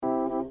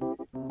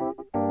Oh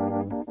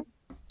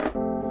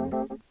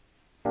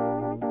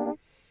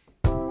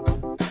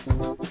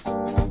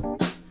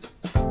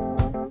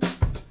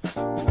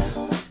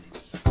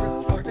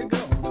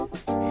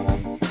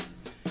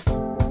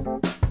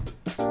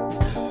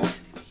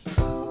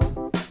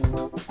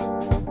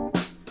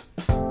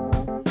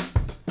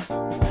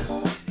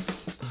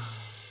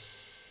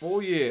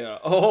yeah.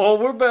 Oh,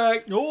 we're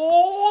back.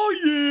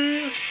 Oh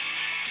yeah.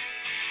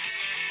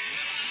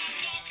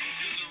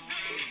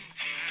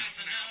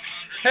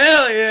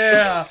 Hell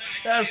yeah.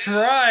 That's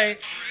right.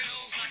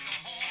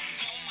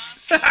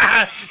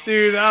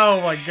 Dude,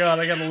 oh my god,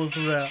 I gotta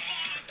listen to that.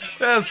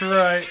 That's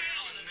right.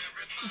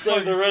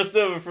 Save the rest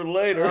of it for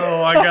later.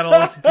 Oh, I gotta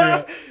listen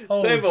to it.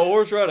 Save a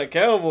horse ride a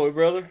cowboy,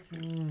 brother.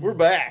 We're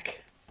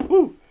back.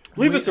 Woo.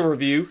 Leave us a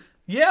review.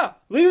 Yeah.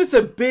 Leave us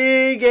a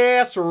big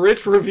ass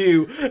rich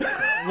review.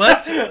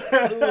 Let's.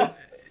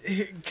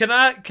 Can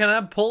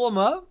I pull them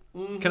up?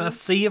 Mm-hmm. Can I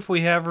see if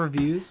we have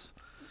reviews?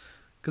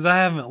 Because I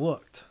haven't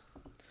looked.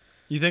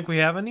 You think we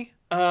have any?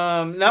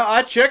 No,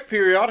 I check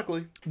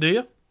periodically. Do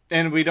you?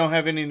 And we don't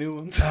have any new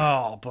ones.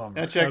 Oh,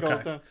 bummer. I check all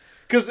the time.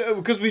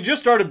 Because we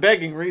just started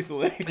begging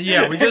recently.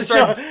 Yeah, we just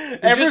started.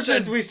 Ever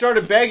since we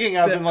started begging,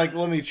 I've been like,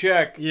 let me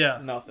check. Yeah.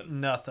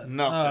 Nothing.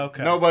 Oh,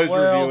 okay. Nobody's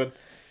reviewing.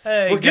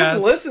 Hey, we're guys.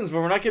 getting listens, but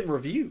we're not getting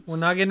reviews. We're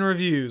not getting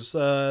reviews.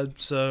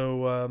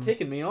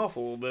 Ticking me off a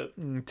little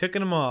bit.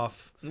 Ticking them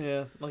off.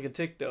 Yeah, like a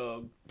tick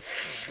dog.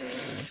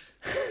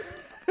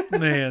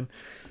 Man.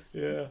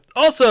 Yeah.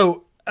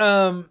 Also,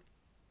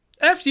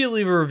 after you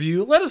leave a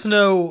review, let us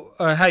know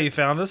how you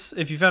found us.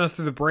 If you found us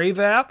through the Brave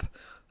app.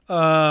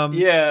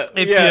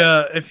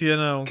 If you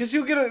know, because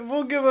we'll get a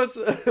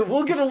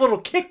little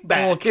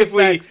kickback, if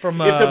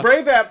the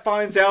Brave app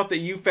finds out that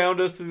you found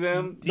us through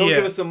them, they'll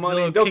give us some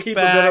money. They'll keep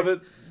a bit of it.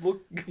 We'll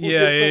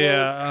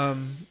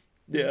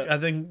I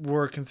think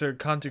we're considered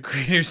content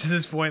creators at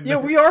this point. Yeah,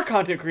 we are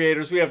content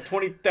creators. We have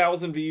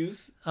 20,000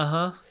 views.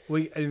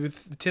 We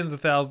with tens of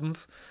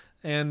thousands,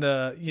 and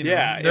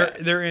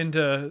they're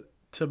into.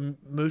 To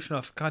mooching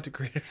off content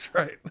creators,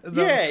 right? Is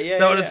that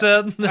what it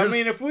said? I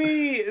mean, if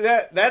we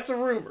that's a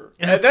rumor.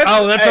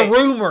 That's a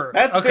rumor.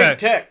 That's okay. big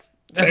tech.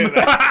 Say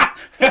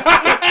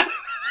that.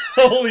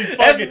 Holy fuck!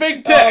 That's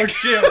big tech. Oh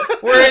shit!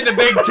 We're into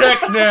big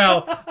tech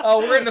now. Oh,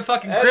 we're into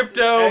fucking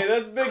crypto.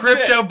 That's big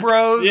crypto tech.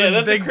 bros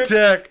and big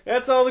tech.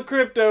 That's all the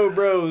crypto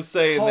bros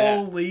saying that.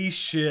 Holy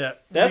shit!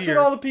 That's what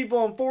all the people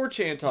on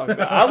 4chan talk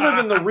about. I live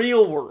in the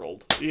real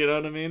world. You know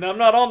what I mean? I'm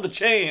not on the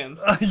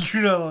chans.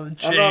 You're not on the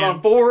chans. I'm not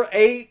on 4,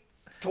 8,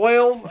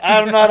 12.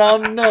 I'm not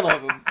on none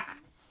of them.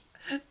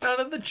 None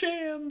of the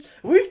chans.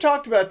 We've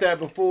talked about that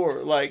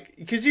before, like,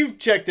 because you've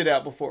checked it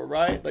out before,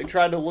 right? Like,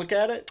 tried to look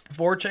at it.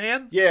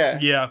 4chan? Yeah.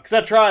 Yeah. Because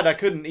I tried, I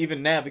couldn't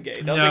even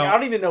navigate. I was like, I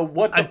don't even know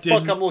what the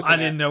fuck I'm looking at. I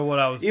didn't know what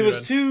I was doing. It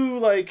was too,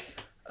 like,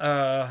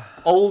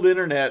 old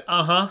internet.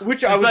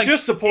 Which I was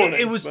just supporting.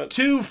 It was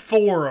too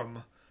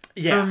forum.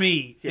 For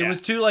me. Yeah. It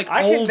was too, like,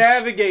 I can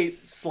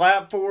navigate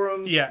Slap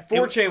forums. Yeah.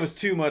 4chan was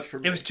too much for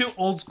me. It was too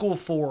old school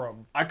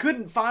forum. I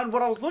couldn't find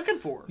what I was looking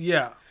for.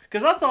 Yeah.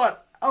 Because I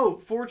thought,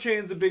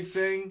 4chan's a big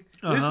thing.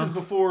 This is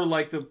before,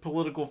 like, the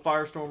political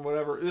firestorm,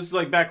 whatever. This is,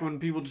 like, back when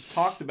people just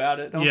talked about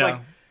it. And I was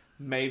like,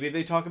 maybe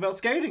they talk about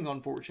skating on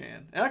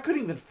 4chan. And I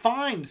couldn't even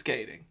find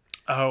skating.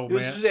 Oh, man. It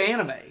was just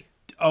anime.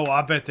 Oh,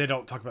 I bet they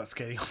don't talk about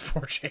skating on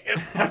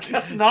 4chan. I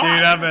guess not. Dude,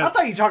 I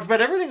thought you talked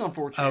about everything on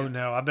 4chan. Oh,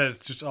 no. I bet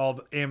it's just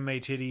all anime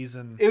titties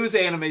and... It was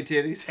anime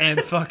titties.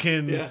 And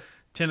fucking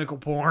tentacle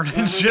porn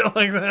and shit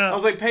like that. I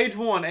was like, page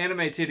 1, anime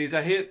titties.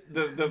 I hit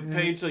the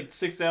page, like,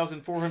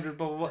 6,400,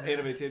 blah, blah, blah,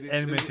 anime titties.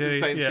 Anime titties,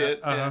 same shit.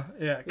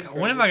 Yeah.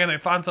 When am I going to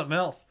find something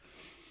else?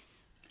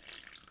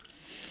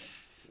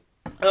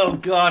 Oh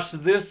gosh,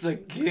 this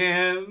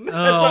again. That's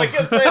what I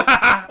kept saying.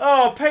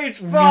 Oh, page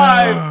 5.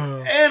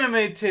 No.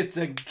 Anime tits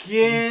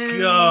again.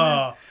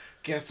 God.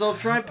 Guess I'll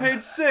try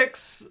page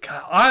 6.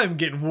 God, I'm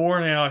getting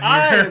worn out here.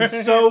 I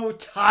am so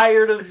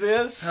tired of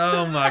this.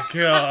 Oh my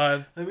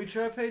god. Let me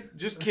try page.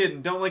 Just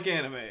kidding. Don't like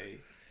anime.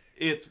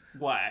 It's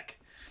whack.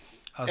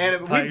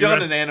 And we've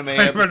done an anime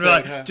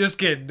episode. Like, just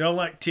kidding. Don't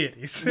like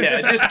titties.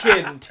 Yeah, just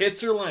kidding.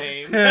 Tits are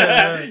lame.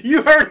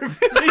 You heard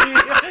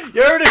it.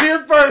 You heard it here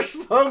first,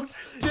 folks.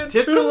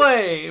 Tits are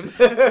lame.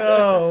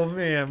 Oh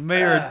man,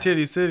 Mayor of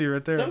Titty City,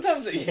 right there.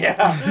 Sometimes,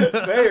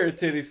 Mayor of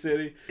Titty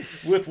City.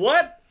 With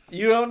what?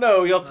 You don't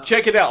know. You'll have to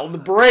check it out on the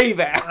Brave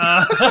app.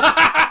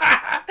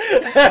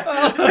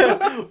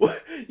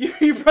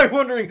 You're probably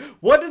wondering,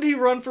 what did he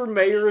run for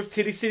mayor of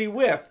Titty City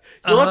with?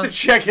 You'll have to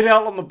check it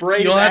out on the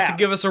Brave app. You'll have to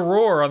give us a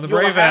roar on the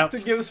Brave app. You'll have to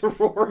give us a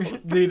roar.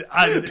 Dude,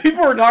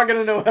 people are not going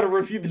to know how to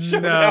review the show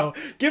now.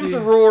 Give us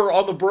a roar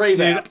on the Brave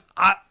app.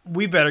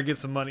 We better get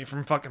some money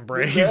from fucking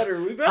Brave.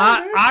 We better.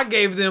 I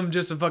gave them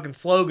just a fucking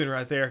slogan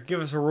right there.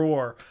 Give us a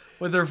roar.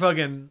 With their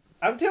fucking...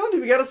 I'm telling you,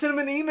 we gotta send them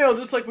an email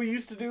just like we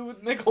used to do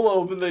with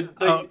Michelob. And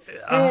remember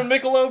when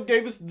Michelob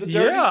gave us the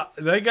dirty? Yeah,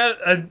 they got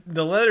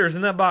the letters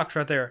in that box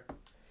right there.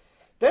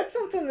 That's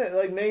something that,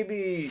 like,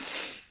 maybe,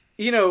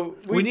 we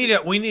need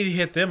to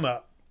hit them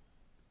up.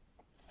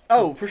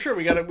 Oh, for sure.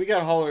 We got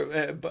to holler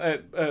at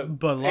Bud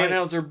Light.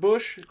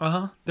 Anheuser-Busch.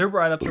 They're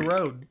right up the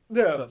road.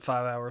 Yeah. About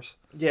 5 hours.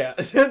 Yeah.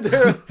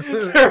 they're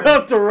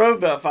up the road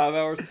about 5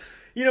 hours.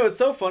 You know, it's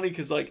so funny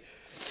because, like,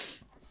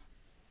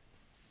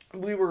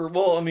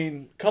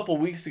 a couple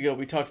weeks ago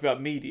we talked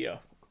about media.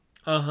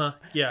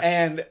 Yeah.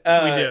 And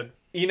we did.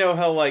 You know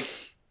how, like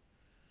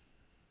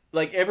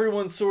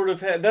everyone sort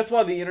of had... That's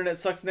why the internet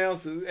sucks now,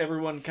 is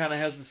everyone kind of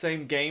has the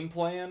same game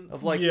plan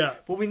of, like,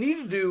 what we need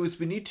to do is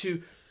we need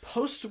to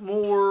post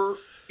more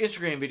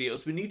Instagram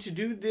videos. We need to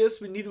do this.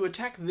 We need to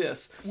attack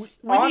this. We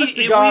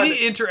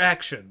need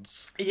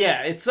interactions.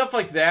 Yeah, it's stuff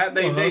like that.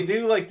 They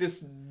do, like,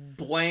 this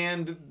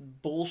bland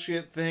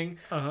bullshit thing.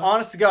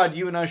 Honest to God,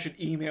 you and I should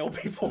email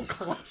people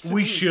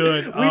constantly. We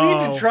should. We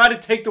need to try to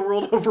take the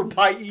world over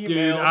by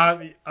email.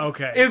 Dude,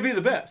 okay. It would be the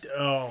best.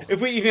 Oh.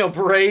 If we email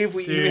Brave,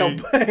 we email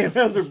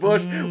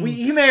Anheuser-Busch,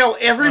 we email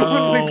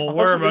everyone we possibly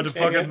we're about to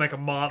can. fucking make a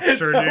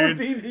monster, that dude.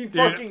 That would be the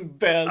fucking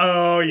best.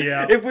 Oh,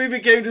 yeah. If we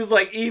became just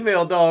like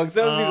email dogs,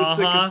 that would be the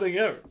sickest thing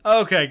ever.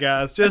 Okay,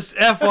 guys. Just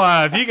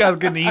FYI, if you guys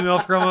get an email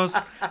from us,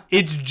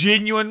 it's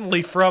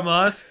genuinely from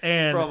us.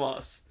 And it's from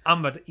us.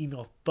 I'm going to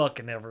email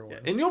fucking everyone.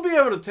 And you'll be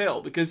able to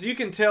tell, because you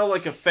can tell,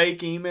 like, a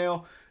fake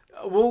email.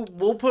 We'll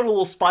put a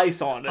little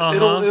spice on it.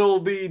 It'll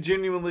be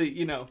genuinely,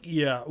 you know.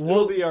 Yeah.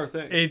 It'll be our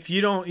thing. If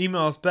you don't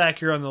email us back,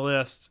 you're on the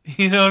list.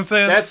 You know what I'm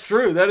saying? That's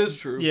true. That is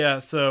true. Yeah,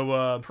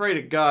 so... pray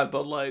to God,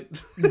 Bud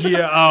Light.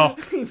 Yeah, oh,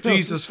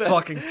 Jesus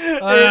fucking...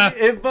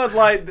 Bud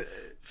Light...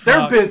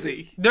 They're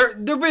busy. They're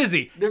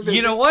busy. They're busy.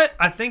 You know what?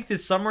 I think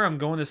this summer I'm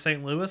going to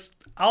St. Louis.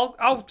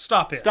 I'll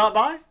stop in. Stop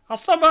by? I'll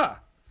stop by.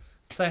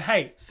 Say,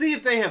 hey. See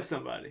if they have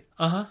somebody.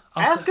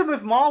 Ask them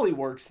if Molly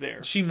works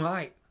there. She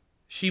might.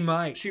 She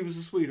was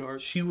a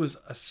sweetheart. She was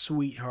a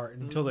sweetheart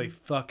until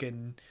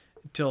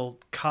until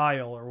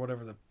Kyle or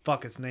whatever the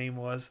fuck his name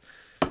was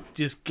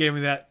just gave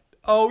me that.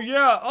 Oh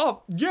yeah,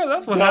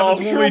 that's what happens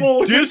when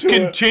we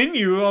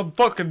discontinue a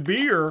fucking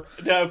beer.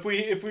 Now, if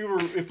we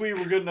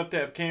were good enough to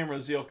have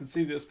cameras, y'all can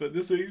see this. But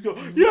this way, you go,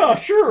 yeah,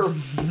 sure,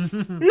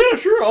 yeah,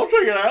 sure, I'll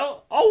check it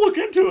out. I'll look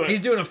into it.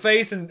 He's doing a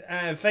face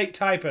and fake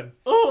typing.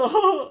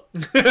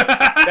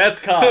 That's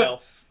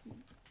Kyle.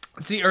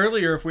 See,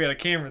 earlier if we had a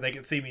camera, they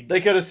could see me. They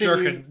could have seen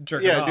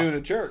jerking off. doing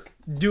a jerk.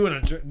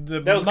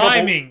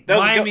 Miming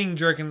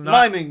jerking.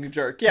 Miming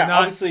jerk. Yeah,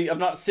 obviously, I'm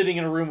not sitting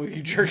in a room with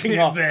you jerking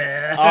off.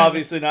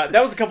 Obviously not.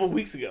 That was a couple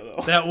weeks ago,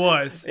 though. That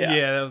was.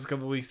 Yeah, that was a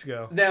couple weeks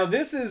ago. Now,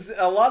 this is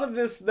a lot of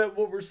this that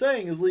what we're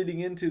saying is leading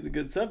into the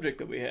good subject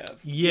that we have.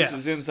 Yes.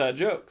 Which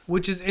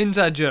is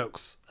inside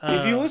jokes.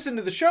 If you listen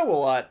to the show a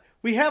lot,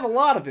 we have a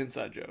lot of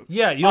inside jokes.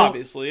 Yeah,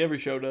 obviously every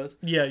show does.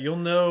 Yeah, you'll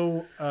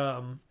know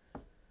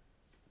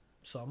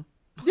some.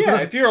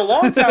 Yeah, if you're a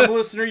long-time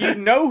listener, you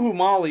know who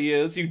Molly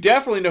is. You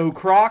definitely know who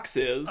Crocs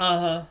is.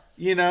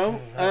 You know?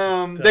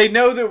 They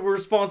know that we're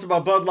sponsored by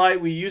Bud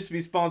Light. We used to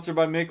be sponsored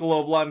by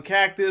Michelob Lime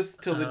Cactus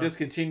till they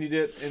discontinued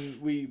it,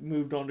 and we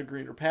moved on to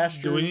greener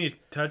pastures. Do we need to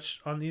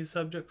touch on these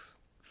subjects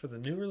for the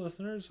newer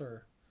listeners,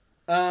 or?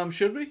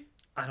 Should we?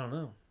 I don't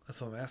know.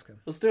 That's what I'm asking.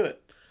 Let's do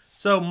it.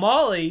 So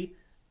Molly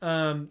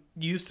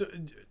used to...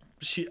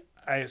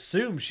 I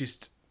assume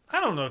I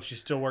don't know if she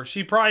still works.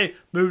 She probably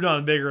moved on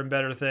to bigger and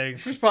better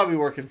things. She's probably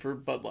working for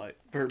Bud Light.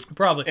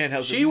 Probably.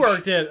 She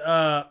worked at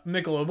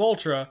Michelob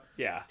Ultra.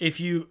 Yeah. If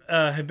you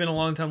have been a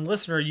long-time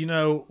listener, you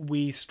know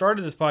we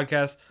started this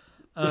podcast.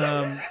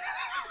 Dude,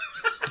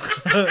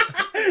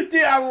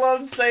 I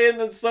love saying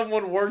that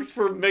someone works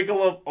for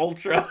Michelob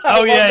Ultra.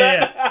 Oh,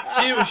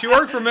 yeah. She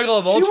worked for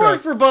Michelob Ultra. She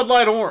worked for Bud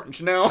Light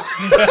Orange now.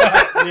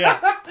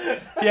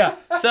 Yeah.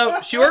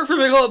 So she worked for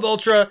Michelob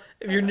Ultra.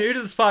 If you're new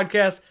to this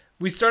podcast...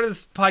 We started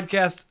this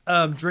podcast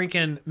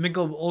drinking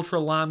Michelob Ultra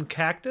Lime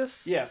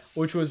Cactus. Yes.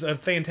 Which was a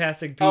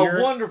fantastic beer.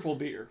 A wonderful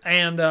beer.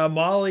 And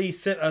Molly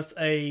sent us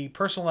a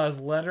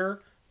personalized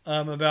letter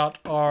about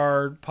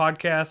our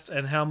podcast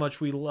and how much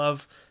we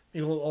love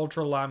Michelob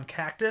Ultra Lime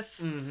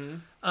Cactus.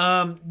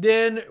 Mm-hmm.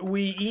 Then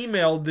we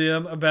emailed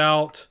them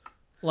about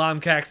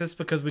Lime Cactus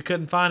because we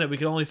couldn't find it. We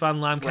could only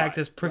find Lime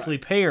Cactus Prickly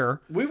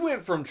Pear. We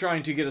went from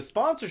trying to get a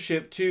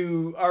sponsorship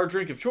to our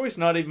drink of choice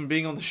not even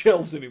being on the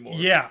shelves anymore.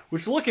 Yeah.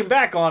 Which, looking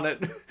back on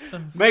it,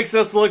 makes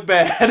us look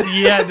bad.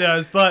 Yeah, it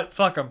does, but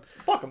fuck them.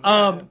 Fuck them.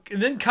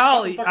 And then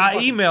Kyle, I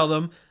emailed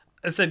him.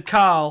 I said,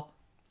 Kyle,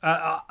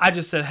 I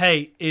just said,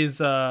 hey, is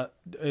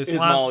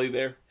Molly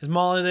there? Is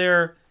Molly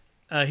there?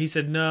 He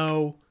said,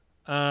 no.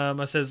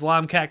 I said, is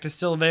Lime Cactus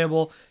still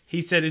available?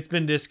 He said it's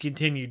been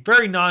discontinued,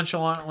 very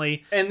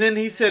nonchalantly. And then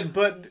he said,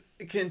 but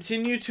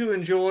continue to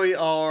enjoy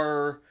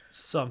our...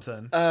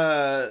 something.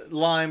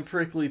 Lime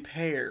prickly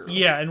pear.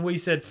 Yeah, and we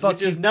said, fuck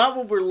you. Which is not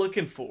what we're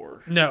looking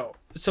for. No.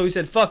 So he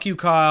said, fuck you,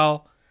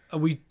 Kyle.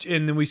 And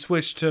then we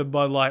switched to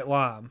Bud Light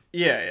Lime.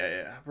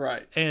 Yeah.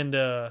 Right. And,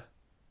 is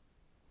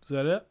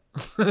that it?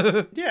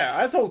 Yeah,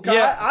 I told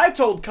Kyle, I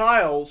told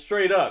Kyle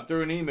straight up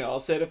through an email. I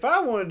said, if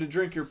I wanted to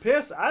drink your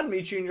piss, I'd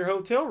meet you in your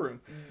hotel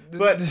room.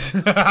 But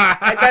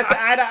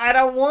I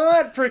don't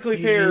want prickly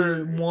pear.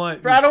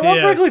 I don't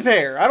want prickly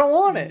pear. I don't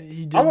want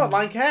it. I want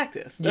lime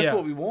cactus. That's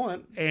what we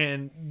want.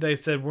 And they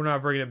said we're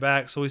not bringing it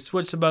back, so we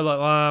switched to Bud Light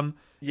Lime.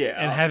 Yeah,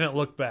 and haven't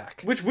looked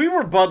back. Which we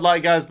were Bud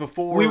Light guys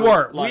before. We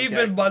were. Lime We've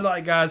Cactus. been Bud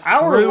Light guys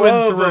Our through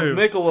love and through. of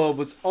Michelob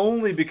was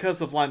only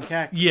because of Lime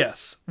Cactus.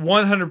 Yes,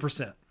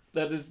 100%.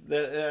 That's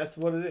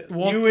what it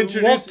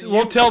is.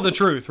 We'll tell the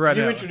truth right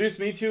now. You introduced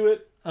me to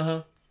it.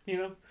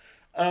 You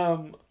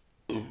know.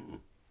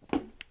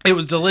 It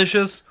was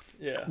delicious.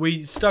 Yeah.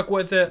 We stuck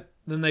with it.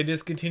 Then they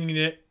discontinued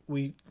it.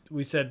 We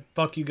said,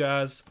 fuck you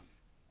guys.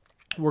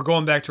 We're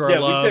going back to our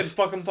love. Yeah, we said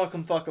fuck them, fuck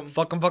them, fuck them.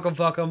 Fuck them, fuck them,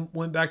 fuck them.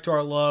 Went back to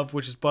our love,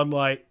 which is Bud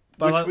Light.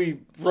 Which we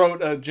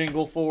wrote a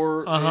jingle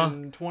for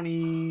in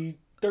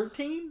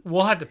 2013.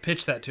 We'll have to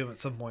pitch that to him at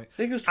some point. I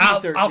think it was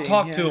 2013. I'll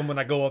talk to him when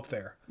I go up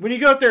there. When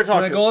you go up there,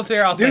 When I go up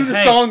there, I'll say, do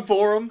the song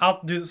for him.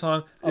 I'll do the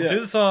song. I'll do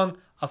the song.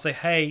 I'll say,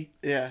 hey,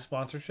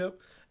 sponsorship.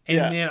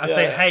 And then I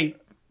say, hey,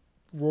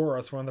 roar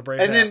us. We're on the Brave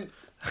And app. then,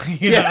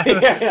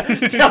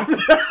 Tell them,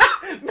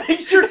 make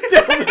sure to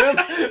tell them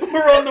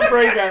we're on the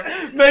Brave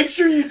app. Make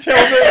sure you tell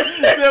them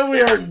that we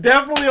are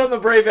definitely on the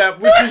Brave app,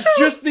 which is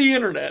just the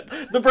internet.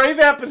 The Brave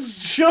app is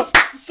just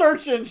a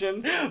search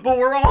engine, but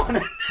we're on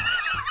it.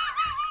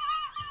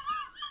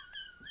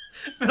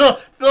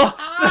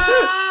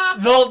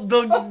 They'll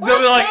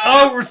be like,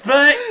 oh,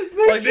 respect.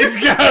 Like, these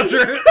guys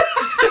are...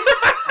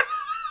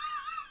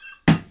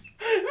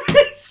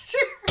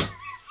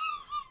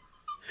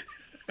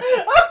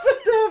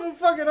 I'm have a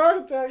fucking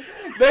heart attack.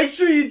 Make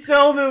sure you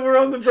tell them we're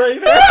on the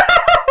Brave app.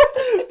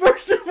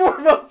 First and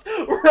foremost,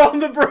 we're on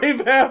the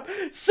Brave app.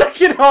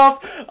 Second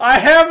off, I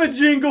have a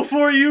jingle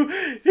for you.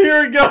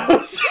 Here it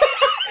goes.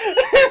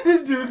 And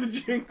then do the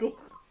jingle.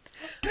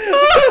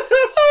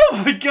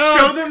 Oh my god.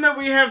 Show them that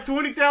we have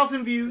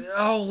 20,000 views.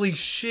 Holy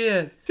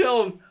shit.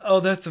 Tell them. Oh,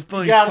 that's the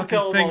funniest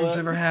fucking thing that's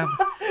ever happened.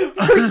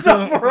 First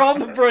off, we're on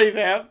the Brave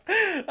app.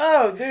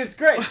 Oh, dude, it's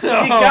great. You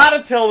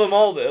gotta tell them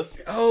all this.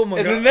 Oh my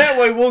god. And then that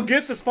way we'll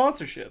get the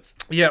sponsorships.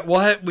 Yeah,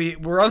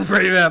 we're on the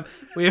Brave app.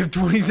 We have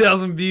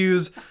 20,000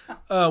 views.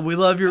 We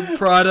love your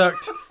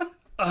product.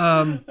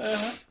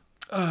 Fuck,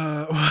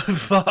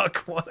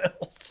 what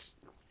else?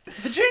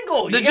 The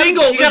jingle. You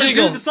gotta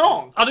do the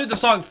song. I'll do the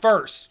song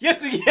first. You have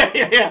to,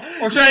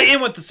 yeah. Or should I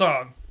end with the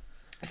song?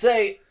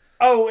 Say,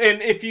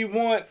 and if you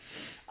want,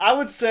 I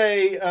would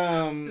say...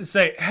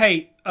 say,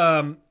 hey,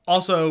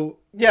 also...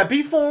 Yeah,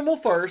 be formal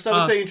first. I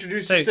would say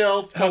introduce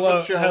yourself.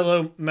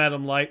 Hello,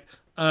 Madam Light.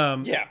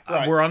 Yeah,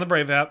 right. We're on the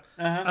Brave app.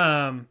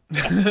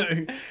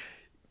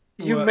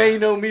 You may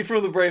know me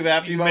from the Brave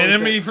app. You may know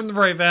me from the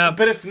Brave app.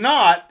 But if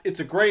not, it's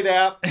a great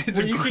app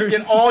where you can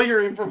get all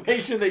your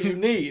information that you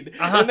need.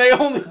 And they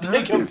only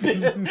take a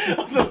bit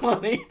of the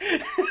money.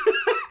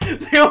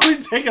 They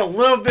only take a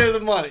little bit of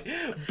the money.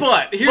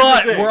 But here's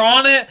the thing. We're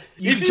on it.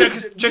 You can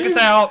check us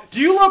out. Do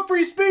you love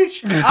free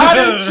speech? I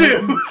do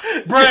too.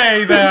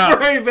 Brave app.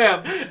 Brave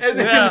app. And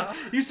then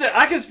you said,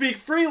 I can speak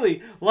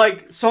freely,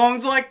 like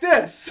songs like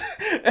this.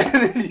 And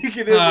then you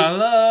can...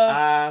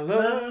 I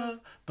love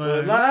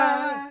Bud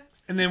Light.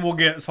 And then we'll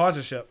get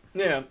sponsorship.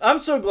 Yeah, I'm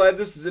so glad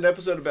this is an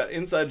episode about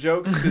inside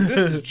jokes because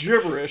this is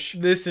gibberish.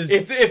 This is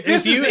if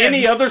this is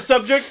any other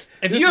subject.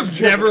 If you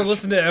have never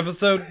listened to an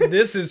episode,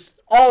 this is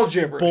all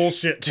gibberish,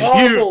 bullshit to you.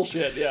 All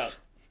bullshit. Yeah.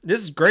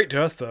 This is great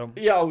to us though.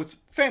 Yeah, it's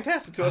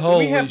fantastic to us.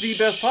 Holy we have the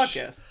best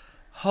podcast.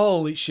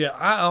 Holy shit!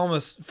 I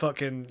almost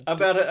fucking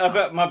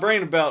about my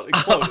brain about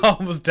exploded. I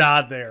almost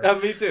died there.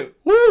 Me too.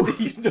 Woo!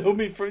 You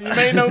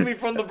may know me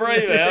from the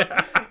Brave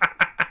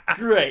app.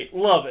 Great,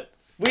 love it.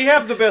 We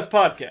have the best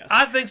podcast.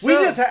 I think so. We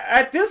just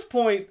at this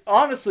point,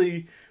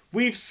 honestly,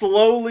 we've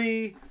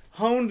slowly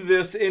honed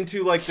this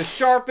into like the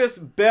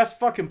sharpest, best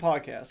fucking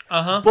podcast.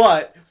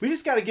 But we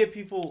just got to get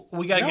people.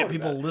 We got to get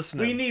people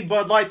listening. We need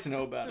Bud Light to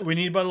know about it. We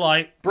need Bud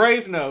Light.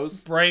 Brave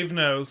knows. Brave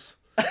knows.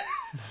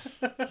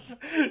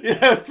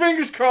 Yeah,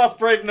 fingers crossed.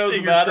 Brave knows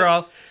about it. Fingers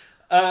crossed.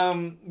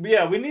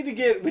 Yeah, we need to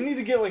get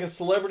like a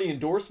celebrity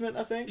endorsement.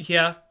 I think.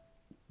 Yeah.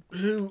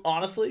 Who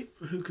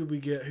could we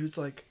get? Who's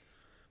like?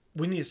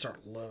 We need to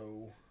start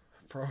low,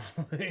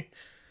 probably.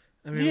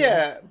 I mean,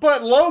 yeah,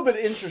 but low but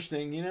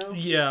interesting, you know?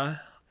 Yeah.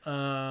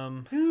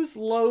 Who's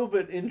low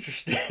but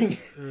interesting?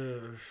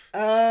 Who's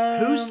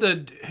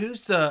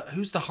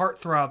the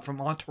heartthrob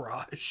from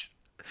Entourage?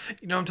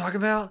 You know what I'm talking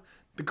about?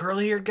 The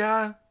curly-haired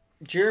guy?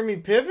 Jeremy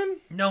Piven?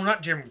 No,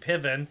 not Jeremy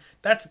Piven.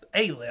 That's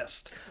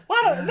A-list.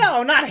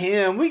 No, not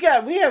him. We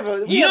have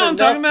what I'm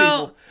talking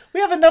about?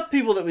 We have enough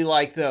people that we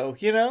like, though.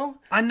 You know.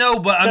 I know,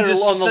 but I'm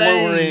just on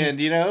saying, the lower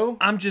end. You know.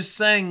 I'm just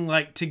saying,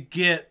 like, to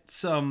get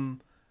some.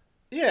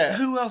 Yeah.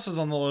 Who else is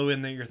on the low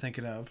end that you're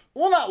thinking of?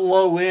 Well, not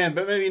low end,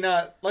 but maybe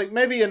not. Like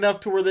maybe enough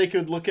to where they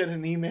could look at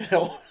an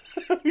email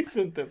we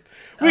sent them.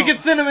 We could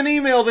send them an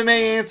email they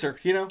may answer.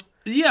 You know.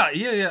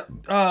 Yeah.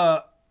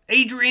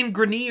 Adrian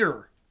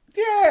Grenier.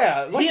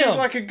 Yeah,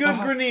 like a good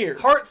Grenier.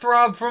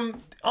 Heartthrob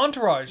from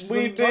Entourage.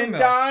 We've been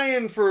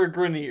dying for a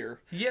Grenier.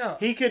 Yeah.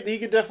 He could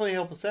definitely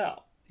help us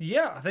out.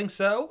 Yeah, I think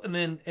so. And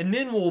then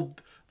we'll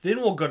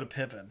go to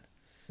Piven.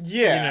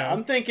 Yeah, you know?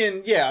 I'm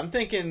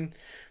thinking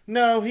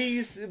No,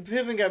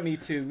 Piven got Me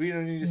Too. We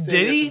don't need to stay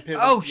Did away he? from Piven.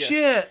 Oh, Yes.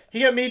 shit. He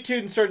got Me Too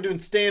and started doing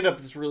stand-up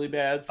that's really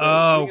bad,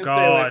 so we can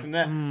stay away from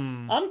that.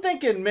 I'm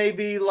thinking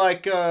maybe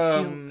like,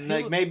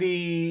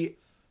 maybe,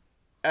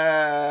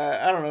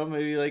 I don't know,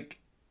 maybe like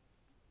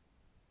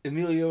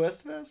Emilio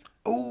Estevez?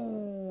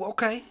 Oh,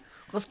 okay.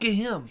 Let's get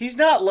him. He's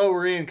not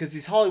lower end because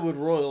he's Hollywood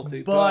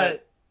royalty,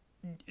 but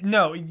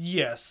no,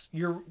 yes,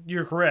 you're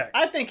correct.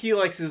 I think he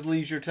likes his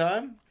leisure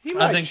time. He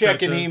might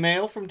check an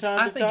email from time to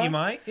time. I think he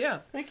might, yeah.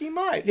 I think he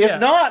might. Yeah.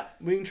 If not,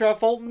 we can try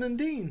Fulton and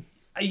Dean.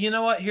 You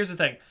know what? Here's the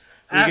thing.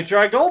 We could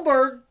try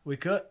Goldberg. We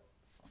could.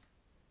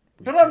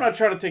 But I'm not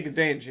trying to take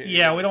advantage of it.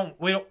 Yeah, we don't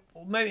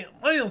maybe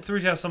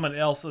three test someone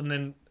else and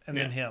then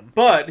him.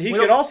 But he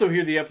could also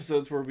hear the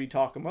episodes where we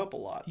talk him up a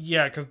lot.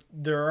 Yeah, because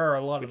there are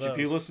a lot of those. If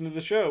you listen to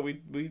the show,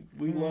 we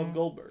love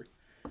Goldberg.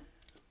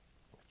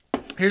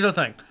 Here's the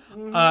thing.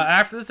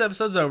 After this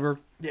episode's over,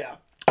 yeah,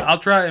 I'll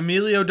try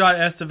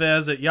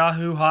Emilio.estevez at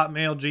Yahoo,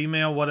 Hotmail,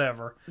 Gmail,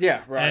 whatever.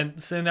 Yeah, right.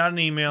 And send out an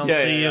email and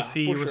see if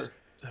he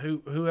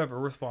whoever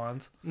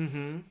responds.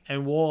 Mm-hmm.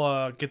 And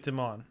we'll get them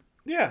on.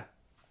 Yeah.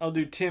 I'll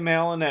do Tim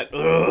Allen at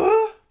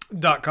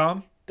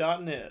 .com.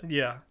 .net.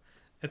 Yeah.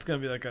 It's going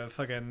to be like a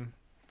fucking...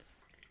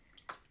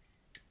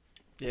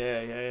 Yeah.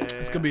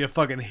 It's going to be a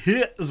fucking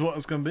hit is what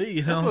it's going to be.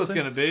 You know that's what it's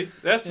going to be.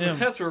 That's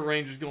where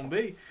Ranger's going to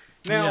be.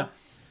 Now,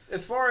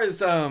 as far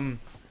as... Okay,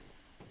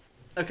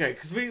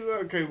 because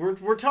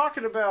we're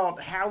talking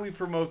about how we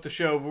promote the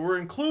show, but we're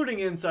including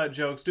inside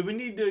jokes. Do we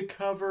need to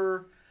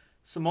cover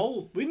some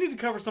We need to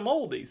cover some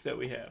oldies that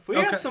we have. We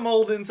have some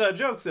old inside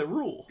jokes that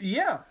rule.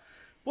 Yeah.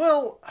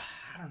 Well,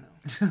 I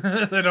don't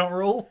know. They don't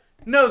rule?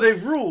 No, they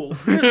rule.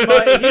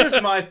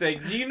 Here's my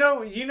thing. You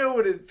know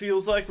what it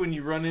feels like when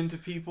you run into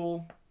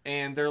people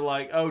and they're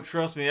like, "Oh,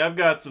 trust me, I've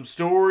got some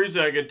stories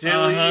I could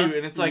tell you,"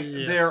 and it's like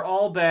they're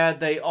all bad,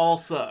 they all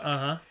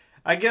suck.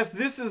 I guess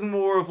this is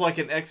more of like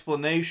an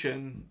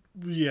explanation.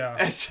 Yeah.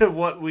 As to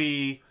what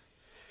we.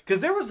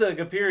 Because there was like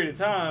a period of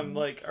time,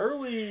 like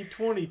early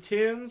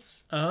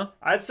 2010s.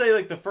 I'd say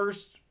like the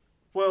first.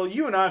 Well,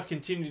 you and I have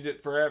continued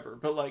it forever,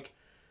 but like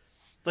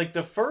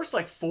the first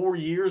 4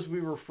 years we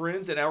were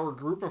friends and our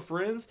group of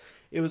friends,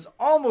 it was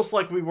almost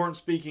like we weren't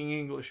speaking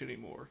English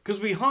anymore.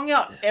 Because we hung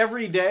out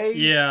every day.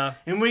 Yeah.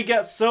 And we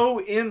got so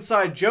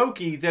inside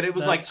jokey that it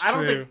was I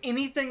don't true. think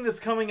anything that's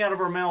coming out of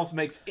our mouths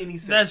makes any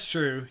sense. That's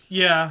true.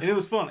 Yeah. And it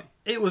was funny.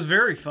 It was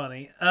very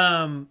funny.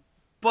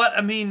 But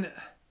I mean,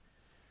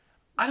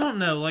 I don't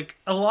know. Like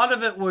a lot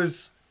of it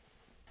was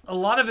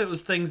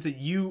things that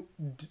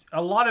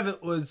a lot of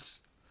it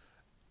was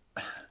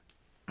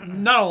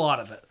not a lot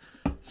of it.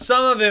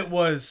 Some of it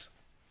was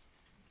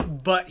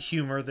butt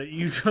humor that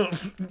you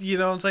don't, you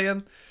know what I'm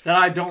saying? That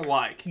I don't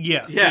like.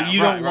 Yes, yeah, that you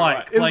don't like.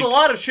 Right. It was a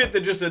lot of shit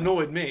that just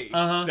annoyed me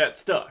that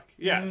stuck.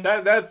 Yeah,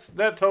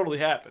 that totally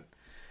happened.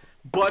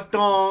 Butt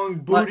dong,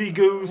 booty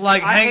goose. I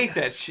hate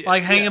that shit.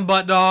 Like hanging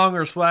butt dong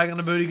or swagging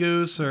a booty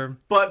goose or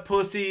butt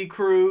pussy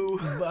crew.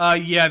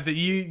 Yeah, that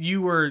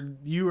you were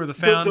the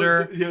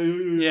founder.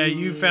 Yeah,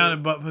 you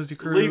founded butt pussy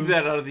crew. Leave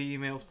that out of the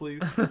emails,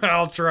 please.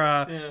 I'll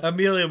try. Yeah.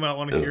 Amelia might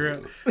want to hear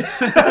it.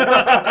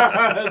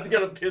 That's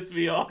gonna piss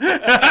me off.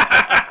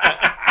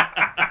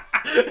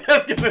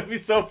 That's gonna make me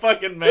so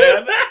fucking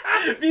mad.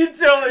 If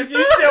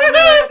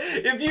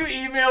you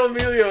email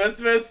Emilio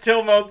Estevez, tell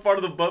him I was part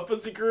of the butt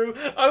pussy crew,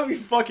 I would be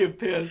fucking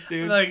pissed,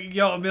 dude. Like,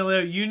 yo, Emilio,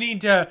 you need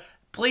to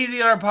please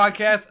be on our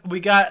podcast. We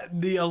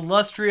got the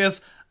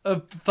illustrious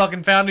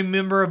fucking founding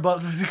member of butt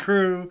pussy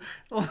crew.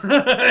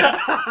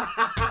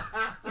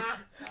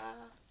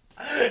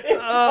 It's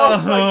so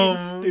fucking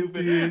stupid.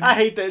 Dude. I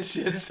hate that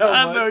shit so much.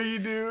 I know you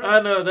do.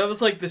 I know. That was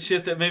like the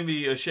shit that made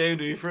me ashamed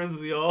to be friends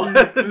with y'all.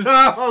 It's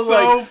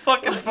so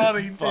fucking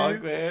funny, dude.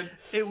 Fuck, man.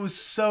 It was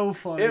so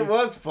funny. It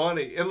was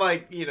funny. And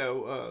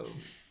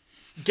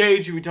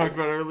Gage, who we talked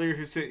about earlier,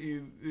 who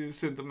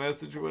sent the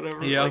message or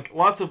whatever. Yeah. Like,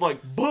 lots of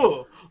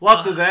buh.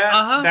 Lots of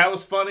that. That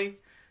was funny.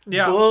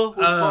 Yeah. Buh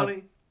was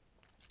funny.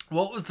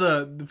 What was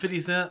the 50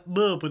 Cent?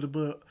 Buh,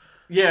 buh.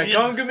 Yeah,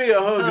 come give me a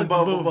hug and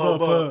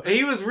buh.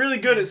 He was really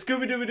good at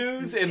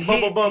Scooby-Doo-Doos and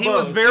buh. He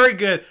was very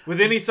good.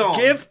 With any song.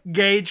 Give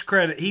Gage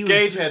credit.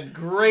 Gage had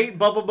great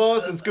buh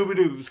and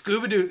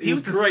Scooby-Doos. He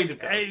was great at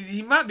that.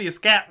 He might be a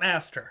scat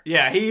master.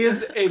 Yeah, he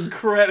is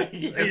incredible.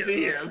 Yes,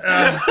 he is.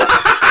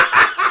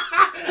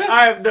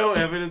 I have no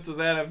evidence of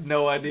that. I have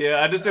no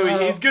idea. I just know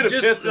he's good at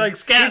pissing. Like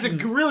scatting.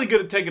 He's really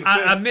good at taking a piss.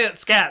 I meant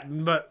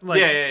scatting, but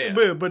yeah.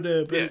 But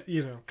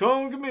you know.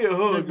 Come give me a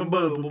hug and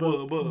buh.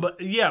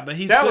 But yeah, but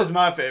that was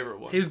my favorite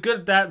one. He was good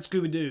at that and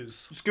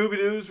Scooby-Doos.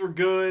 Scooby-Doos were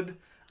good.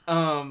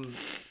 Oh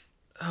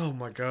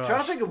my gosh.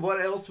 Trying to think of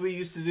what else we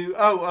used to do.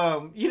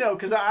 Oh,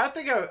 because I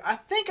think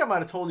I might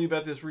have told you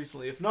about this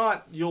recently. If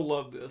not, you'll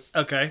love this.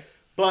 Okay.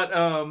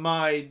 But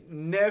my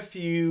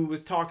nephew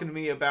was talking to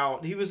me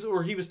about he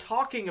was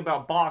talking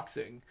about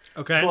boxing.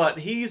 Okay. But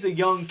he's a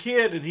young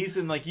kid and he's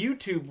in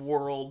YouTube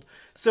world.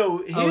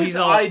 So his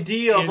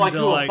idea of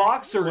who a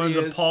boxer one is,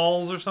 of the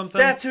Pauls or something.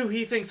 That's who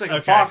he thinks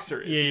a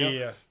boxer is.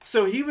 Yeah.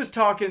 So he was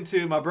talking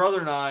to my brother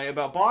and I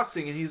about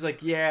boxing, and he's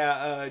like,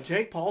 "Yeah,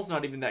 Jake Paul's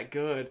not even that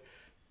good."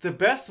 the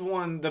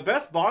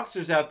best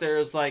boxers out there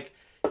is like,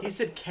 he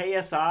said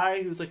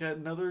KSI, who's like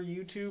another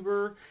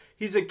YouTuber.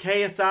 He said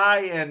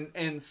KSI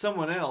and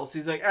someone else.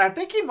 He's like, I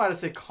think he might have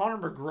said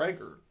Conor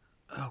McGregor.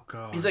 Oh,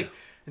 God. He's like,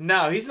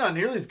 no, he's not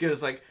nearly as good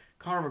as like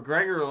Conor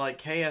McGregor or like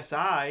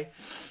KSI.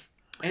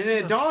 And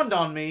then it dawned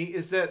on me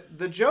is that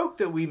the joke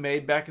that we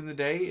made back in the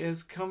day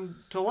has come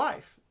to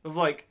life. Of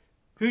like,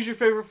 who's your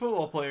favorite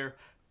football player?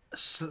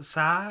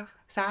 Sai?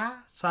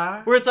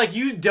 Where it's like,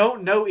 you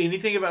don't know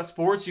anything about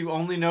sports, you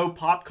only know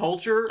pop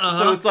culture.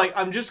 So it's like,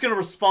 I'm just going to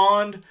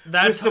respond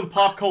with some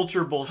pop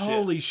culture bullshit.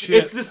 Holy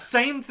shit. It's the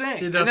same thing.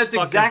 Dude, and that's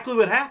exactly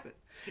what happened.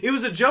 It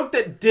was a joke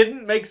that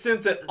didn't make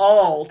sense at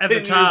all at 10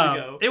 years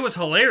ago. It was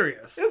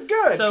hilarious. It was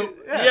good. So,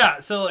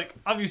 so like,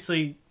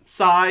 obviously...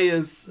 Psy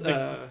is...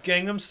 the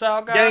Gangnam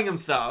Style guy? Gangnam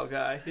Style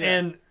guy, yeah.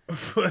 And,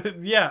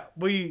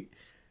 we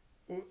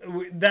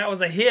that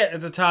was a hit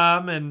at the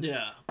time, and...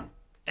 Yeah.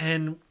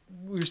 And...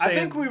 We were saying, I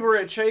think we were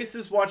at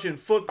Chase's watching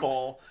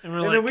football, and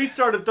then we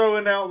started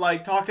throwing out,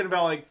 like, talking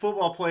about, like,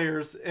 football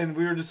players, and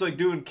we were just, like,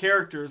 doing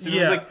characters. And it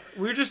was like,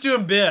 we were just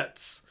doing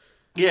bits.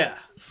 Yeah.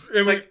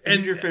 It's like,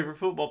 who's your favorite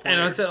football player?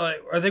 And I said, like,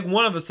 I think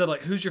one of us said,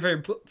 like, who's your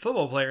favorite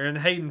football player? And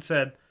Hayden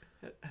said...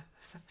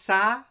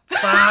 Psy?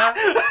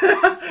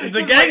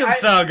 The Gangnam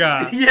Style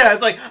guy. Yeah,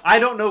 it's like, I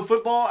don't know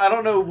football. I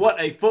don't know what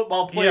a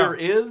football player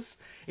is.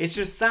 It's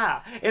just Psy.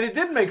 And it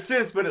didn't make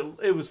sense, but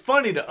it was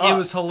funny to us. It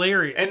was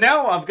hilarious. And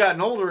now I've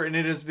gotten older, and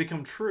it has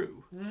become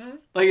true. Mm-hmm.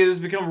 Like, it has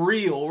become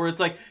real, where it's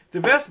like,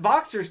 the best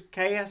boxer's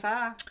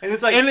KSI. And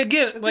it's like, and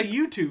again, it's like, a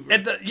YouTuber.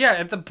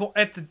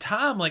 At the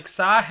time, like,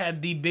 Psy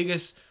had the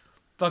biggest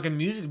fucking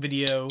music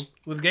video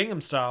with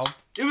Gangnam Style.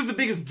 It was the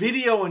biggest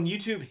video on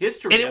YouTube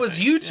history. And it was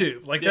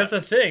YouTube. Like, that's the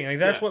thing. Like,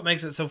 that's what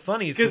makes it so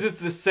funny. Because it's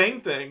the same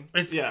thing.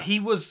 He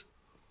was...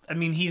 I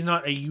mean, he's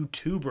not a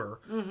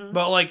YouTuber,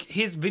 but, like,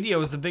 his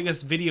video is the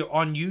biggest video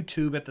on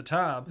YouTube at the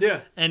time. Yeah.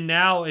 And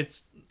now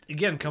it's,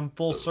 again, come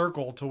full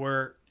circle to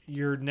where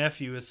your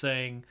nephew is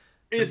saying...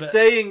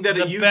 saying that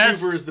a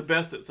YouTuber is the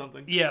best at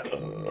something. Yeah.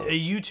 A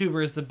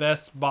YouTuber is the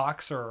best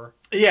boxer.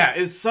 Yeah,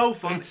 it's so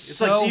funny.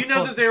 It's like, do you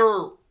know that there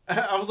were...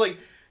 I was like...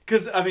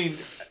 Because, I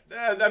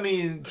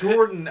mean,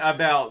 Jordan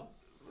about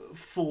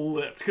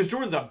flipped. Because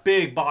Jordan's a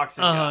big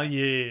boxing guy.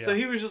 Yeah. So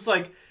he was just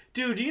like...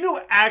 Dude, do you know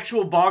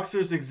actual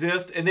boxers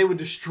exist and they would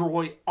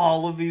destroy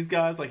all of these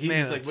guys? Like, he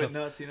just like went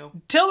nuts, you know?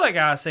 Tell that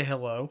guy I say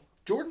hello.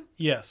 Jordan?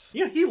 Yes.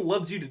 Yeah, he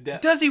loves you to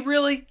death. Does he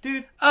really?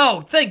 Dude.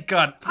 Oh, thank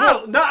God. I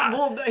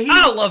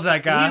love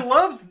that guy. He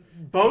loves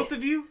both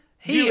of you.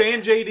 You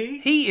and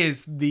JD. He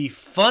is the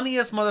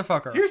funniest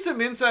motherfucker. Here's some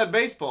inside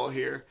baseball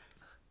here.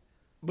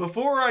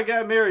 Before I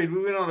got married,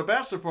 we went on a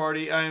bachelor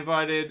party. I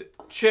invited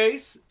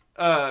Chase,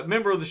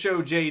 member of the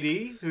show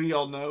JD, who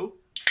y'all know,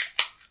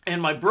 and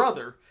my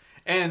brother.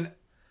 And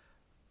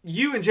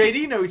you and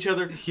JD know each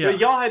other, but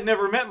y'all had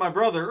never met my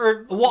brother,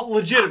 or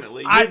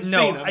legitimately. I've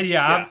seen him.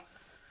 Yeah.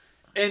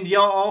 And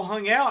y'all all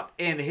hung out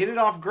and hit it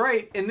off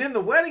great. And then the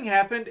wedding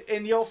happened,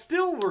 and y'all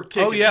still were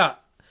kicking. Oh, yeah.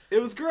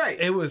 It was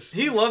great.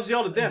 He loves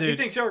y'all to death. Dude. He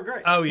thinks y'all are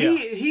great. Oh, yeah.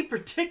 He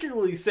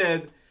particularly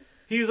said,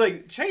 he was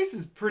like, Chase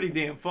is pretty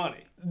damn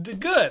funny.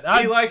 Good.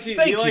 He likes you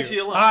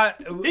a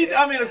lot.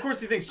 I mean, of course,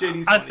 he thinks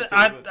JD's funny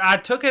too. I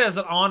took it as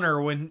an honor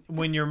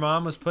when your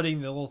mom was putting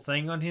the little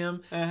thing on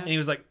him, and he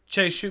was like,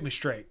 Chase, shoot me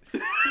straight.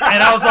 And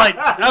I was like,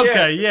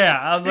 okay, yeah.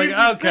 I was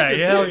like, okay,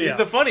 hell yeah. He's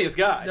the funniest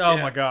guy. Oh,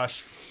 my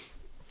gosh.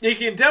 You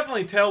can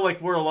definitely tell like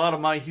where a lot of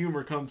my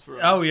humor comes from.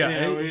 Oh, yeah.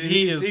 You know,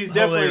 he's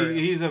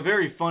definitely, he's a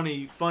very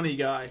funny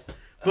guy.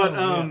 But,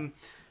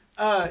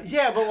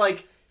 but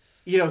like,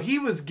 you know, he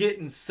was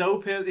getting so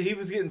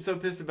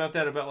pissed about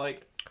that, about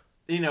like,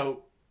 you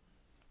know,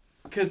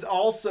 because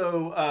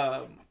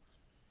also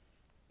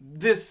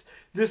this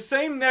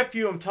same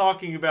nephew I'm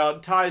talking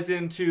about ties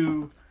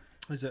into.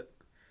 Is it?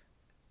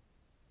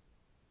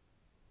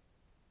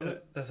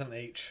 That's an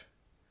H.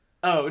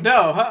 Oh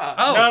no!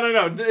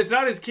 No! It's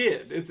not his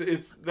kid. It's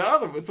the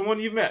other one. It's the one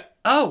you met.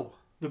 Oh,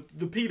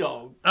 the P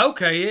dog.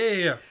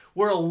 Okay, yeah.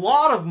 Where a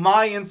lot of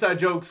my inside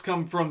jokes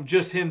come from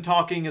just him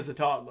talking as a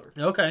toddler.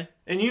 Okay.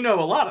 And you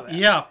know a lot of that.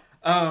 Yeah.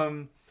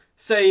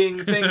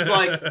 Saying things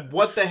like,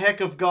 what the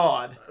heck of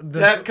God?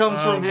 That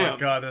comes from him. Oh my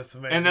God, that's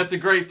amazing. And that's a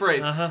great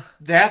phrase.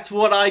 That's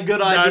what I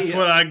good idea. That's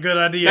what I good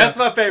idea. That's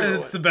my favorite one.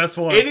 It's the best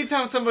one.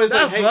 Anytime somebody's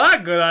that's like, hey, what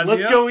I good idea.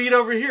 Let's go eat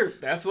over here.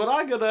 That's what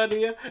I good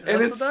idea.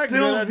 And it's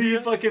still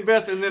the fucking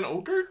best. And then,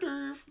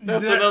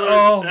 that's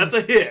another, that's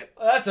a hit.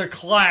 That's a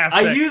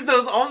classic. I use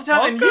those all the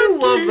time, and you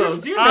love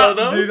those. You know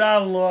those. Dude, I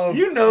love.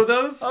 You know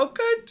those.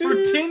 Okay,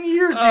 dude. For 10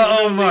 years you've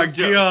known these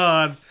jokes.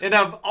 God. And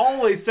I've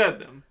always said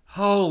them.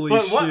 Holy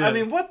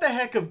shit. What the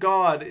heck of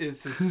God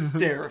is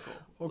hysterical.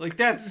 Like,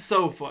 that's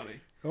so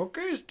funny.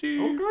 Okay,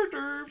 Steve.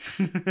 Okay,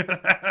 Steve.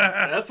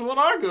 That's what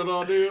I good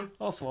idea.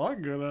 Also, I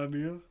good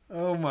idea.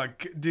 Oh, my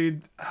God.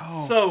 Dude.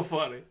 Oh. So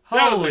funny.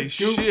 Holy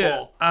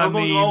shit. I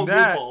mean,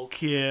 that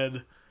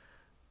kid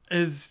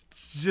is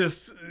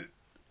just...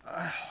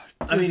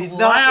 I mean, he's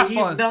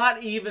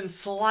not even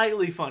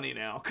slightly funny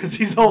now, because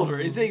he's older.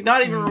 He's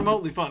not even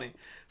remotely funny.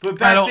 But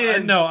back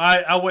then, no,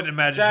 I wouldn't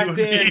imagine he would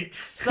be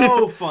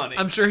so funny.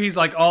 I'm sure he's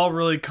like all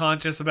really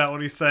conscious about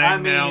what he's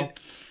saying now.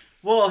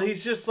 Well,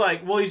 he's just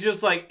like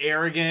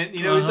arrogant.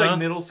 You know, he's like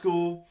middle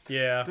school.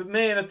 Yeah. But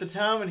man, at the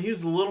time when he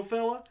was a little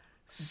fella,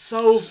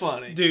 so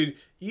funny. Dude,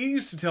 you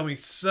used to tell me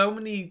so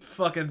many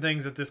fucking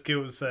things that this kid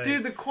was saying.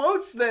 Dude, the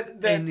quotes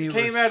that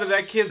came out of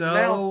that kid's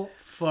mouth.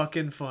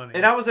 Fucking funny.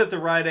 And I was at the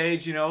right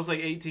age, you know, I was like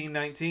 18,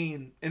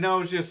 19. And I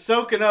was just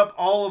soaking up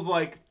all of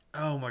like...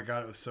 Oh my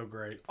God, it was so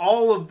great.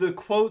 All of the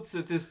quotes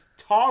that this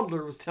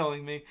toddler was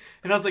telling me.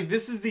 And I was like,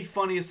 this is the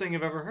funniest thing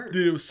I've ever heard.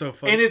 Dude, it was so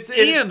funny. And it's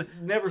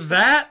never stopped.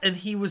 That, and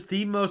he was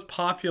the most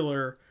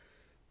popular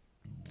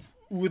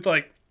with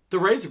like... The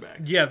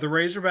Razorbacks. Yeah, the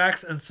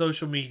Razorbacks and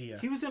social media.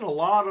 He was in a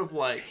lot of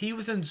like... He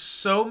was in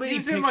so many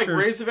pictures. He was in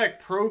like Razorback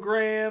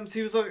programs.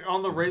 He was like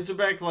on the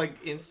Razorback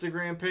like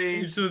Instagram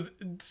page.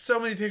 So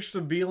many pictures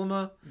of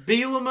Bielema.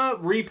 Bielema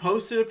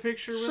reposted a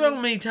picture with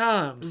him. Many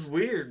times. It was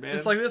weird, man.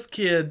 It's like this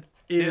kid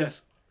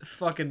is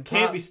fucking...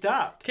 Can't be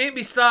stopped. Can't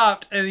be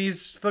stopped. And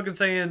he's fucking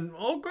saying,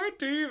 okay,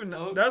 Steve, and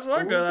that's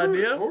what a good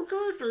idea.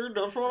 Okay, dude,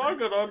 that's what a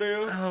good idea.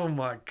 Oh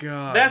my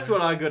God. That's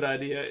what a good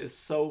idea is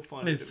so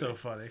funny. It's so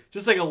funny.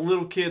 Just like a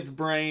little kid's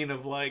brain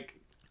of like,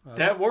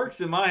 that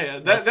works in my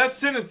head. That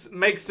sentence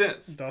makes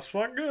sense. That's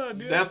what good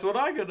idea. That's what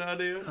a good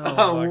idea.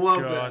 Oh I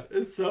love God. that.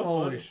 It's so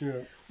Holy funny.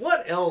 Shit.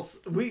 What else?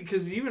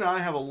 Because you and I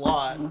have a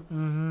lot.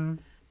 Mm-hmm.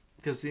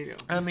 Because you know,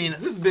 this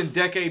has been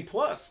decade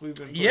plus. We've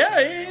been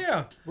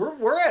yeah.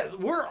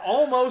 We're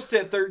almost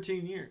at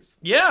 13 years.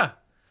 Yeah,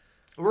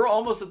 we're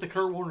almost at the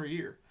Kurt Warner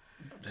year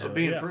of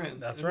being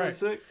friends. That's Isn't right. That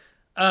sick?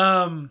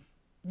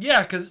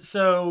 Yeah, because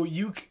so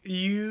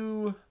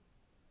you.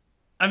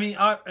 I mean,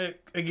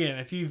 again,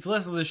 if you've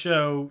listened to the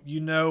show,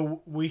 you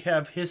know we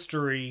have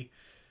history.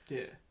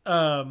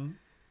 Yeah.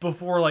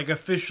 Before like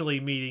officially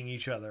meeting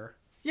each other.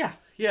 Yeah.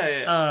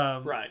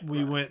 Right.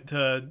 We went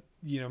to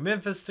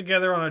Memphis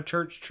together on a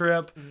church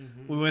trip.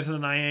 Mm-hmm. We went to the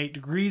 98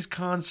 Degrees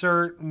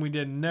concert and we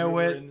didn't know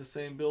it. We were in the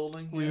same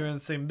building. We were in the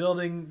same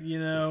building,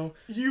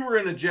 You were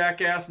in a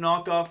Jackass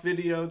knockoff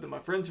video that my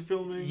friends are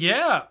filming.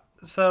 Yeah.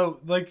 So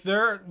like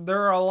there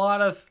are a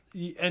lot of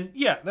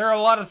there are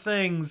a lot of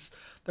things.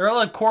 There are a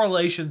lot of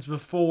correlations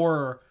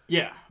before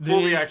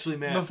we actually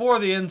met. Before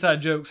the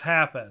inside jokes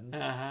happened.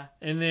 Uh-huh.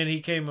 And then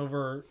he came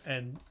over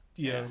and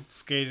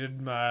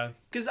skated my...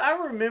 Because I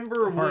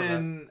remember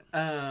when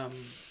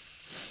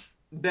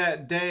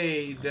that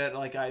day that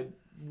like I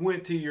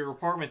went to your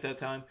apartment that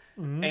time,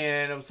 mm-hmm.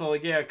 and I was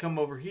like, yeah, come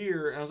over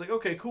here, and I was like,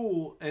 okay,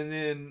 cool, and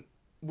then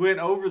went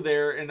over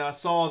there and I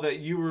saw that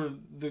you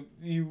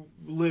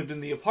lived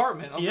in the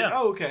apartment. I was like,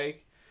 oh,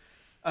 okay.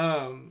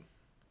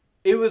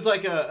 It was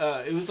like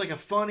a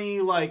funny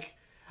like,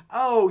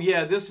 oh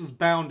yeah, this was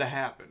bound to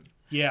happen.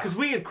 Yeah, because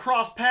we had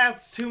crossed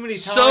paths too many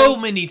times. So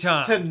many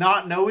times to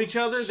not know each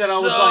other that I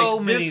was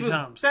like, this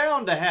was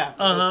bound to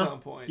happen at some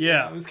point.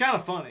 Yeah, it was kind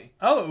of funny.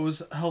 Oh, it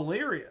was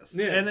hilarious.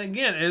 Yeah, and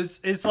again,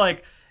 it's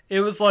like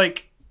it was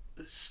like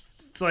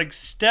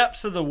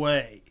steps of the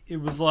way. It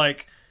was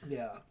like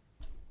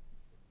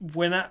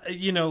when I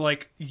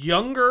like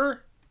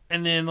younger,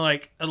 and then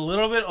like a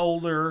little bit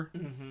older,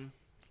 mm-hmm.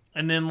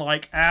 and then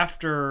like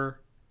after,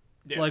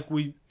 like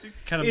we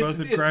kind of both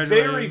had graduated.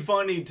 It's very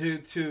funny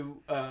to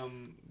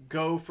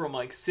go from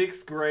like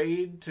 6th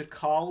grade to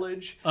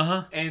college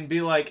and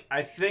be like,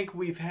 I think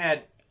we've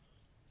had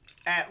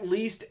at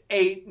least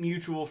 8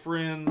 mutual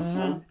friends,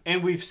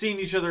 and we've seen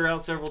each other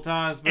out several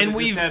times. But and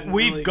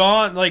we've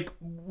gone like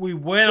we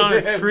went on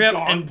a trip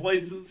and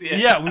places.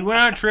 Yeah, we went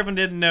on a trip and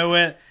didn't know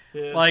it.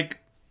 Yeah. Like,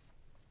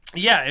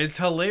 yeah, it's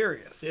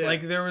hilarious. Yeah.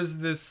 Like there was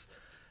this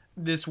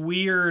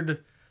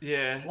weird.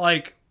 Yeah.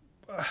 Like,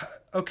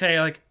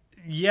 okay, like.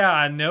 Yeah,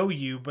 I know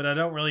you, but I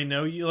don't really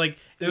know you. Like,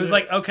 it was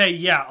like, okay,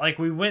 yeah, like,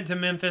 we went to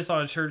Memphis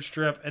on a church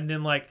trip, and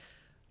then, like,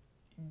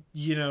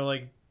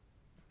 like,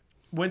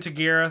 went to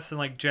Gareth, and,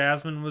 like,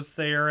 Jasmine was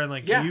there, and,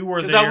 like, you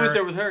were there. Because I went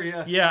there with her,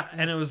 yeah. Yeah,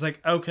 and it was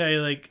like, okay,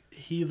 like,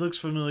 he looks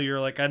familiar,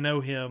 like, I know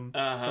him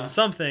from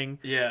something.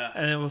 Yeah.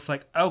 And it was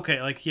like,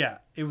 okay, like, yeah,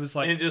 it was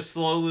like... And it just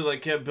slowly,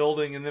 like, kept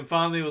building, and then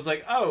finally it was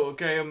like, oh,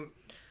 okay, I'm...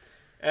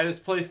 at his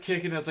place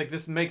kicking, it's like,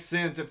 this makes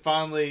sense. It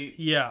finally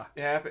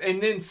happened. And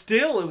then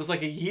still, it was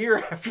like a year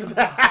after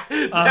that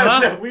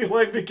that we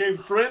like became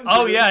friends.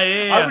 Oh, yeah.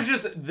 I was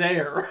just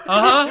there.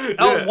 Oh,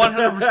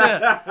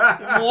 100%.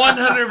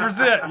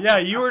 100%. Yeah,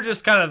 you were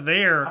just kind of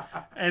there.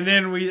 And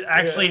then we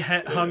actually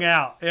hung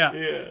out.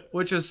 Yeah.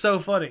 Which is so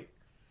funny.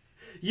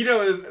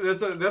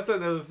 That's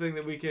another thing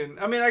that we can...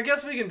 I mean, I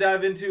guess we can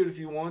dive into it if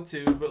you want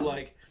to, but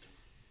like,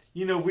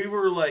 we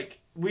were like...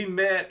 We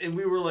met and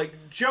we were like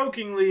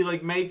jokingly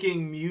like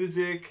making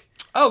music.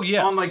 Oh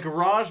yes. On like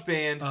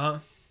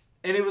GarageBand.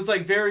 And it was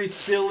like very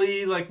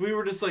silly. Like we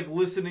were just like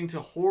listening to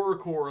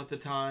horrorcore at the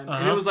time,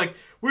 and it was like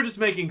we're just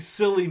making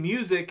silly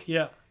music.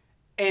 Yeah.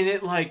 And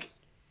it like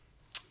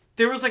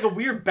there was like a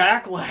weird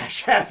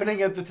backlash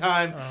happening at the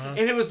time, and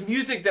it was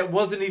music that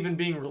wasn't even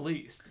being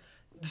released.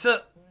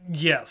 So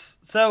yes.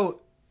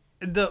 So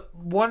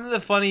one of the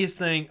funniest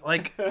thing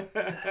like.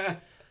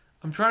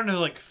 I'm trying to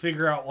like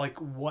figure out like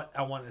what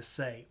I want to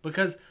say,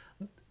 because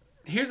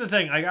here's the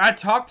thing. Like I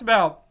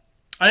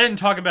didn't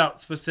talk about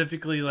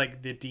specifically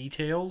like the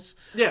details.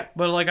 Yeah.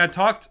 But like I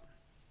talked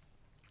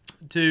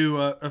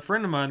to a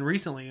friend of mine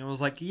recently and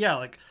was like, yeah,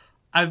 like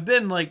I've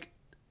been like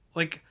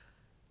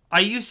I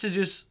used to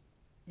just,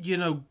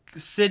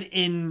 sit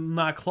in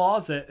my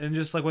closet and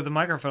just like with a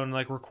microphone and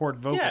like record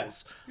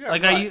vocals. Yeah,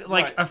 like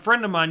right. A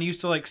friend of mine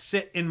used to like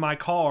sit in my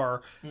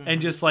car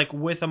and just like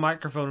with a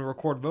microphone and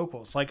record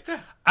vocals. Like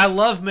I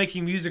love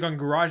making music on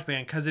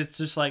GarageBand because it's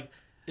just like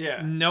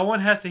no one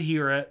has to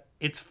hear it.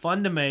 It's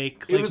fun to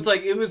make.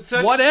 Like, it was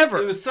such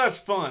whatever. It was such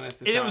fun at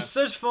the time. It was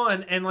such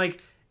fun, and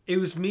like it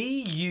was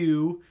me,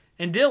 you,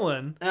 and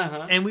Dylan,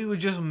 and we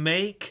would just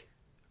make.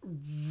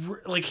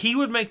 Like he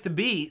would make the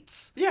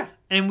beats,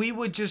 and we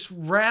would just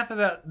rap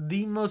about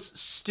the most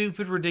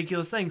stupid,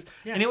 ridiculous things.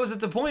 And it was at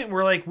the point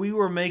where like we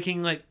were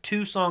making like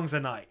 2 songs a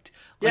night.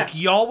 Like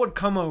y'all would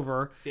come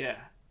over,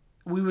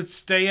 we would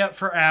stay up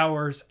for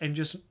hours and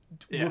just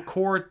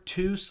record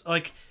 2.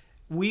 Like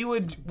we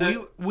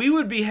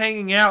would be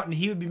hanging out, and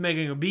he would be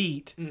making a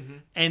beat,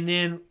 and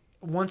then.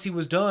 Once he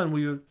was done,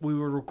 we would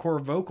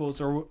record vocals,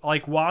 or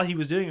like while he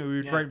was doing it, we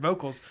would write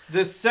vocals.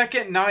 The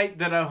second night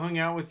that I hung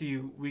out with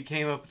you, we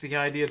came up with the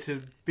idea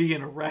to be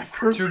in a rap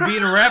group.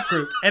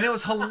 And it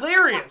was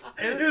hilarious.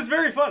 It was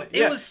very funny.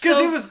 It was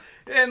so...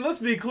 and let's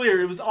be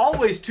clear, it was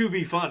always to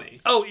be funny.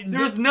 Oh,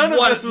 there was none of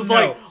this was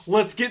like,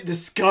 let's get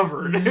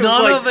discovered.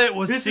 None of it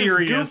was this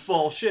serious. Is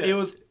goofball shit. It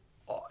was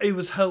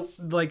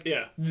like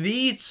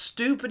the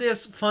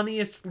stupidest,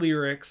 funniest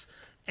lyrics,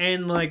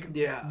 and like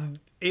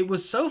it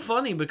was so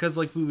funny because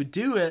like we would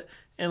do it,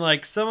 and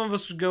like some of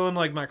us would go in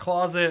like my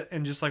closet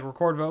and just like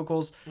record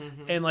vocals,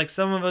 and like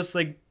some of us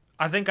like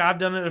I think I've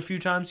done it a few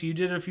times. You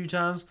did it a few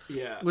times.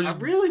 Yeah, I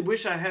really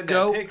wish I had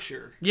that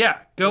picture.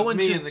 Yeah, go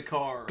into me in the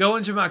car. Go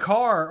into my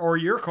car or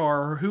your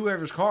car or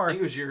whoever's car. I think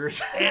it was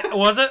yours.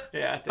 Was it?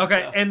 Yeah. I think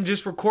so. And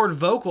just record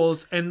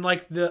vocals, and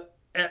like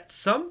at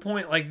some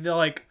point like the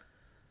like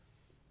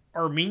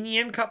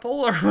Armenian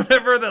couple or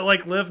whatever that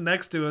like lived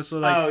next to us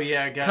would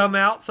like come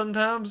out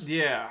sometimes.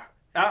 Yeah.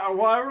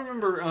 I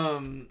remember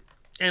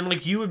and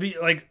like you would be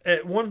like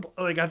at one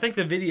like I think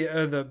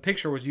the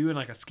picture was you in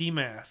like a ski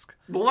mask.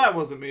 Well, that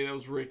wasn't me. That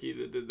was Ricky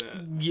that did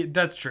that. Yeah,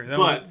 that's true. That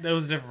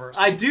was a different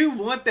person. I do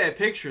want that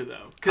picture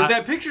though, because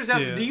that picture's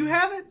out there. Do you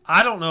have it?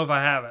 I don't know if I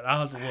have it.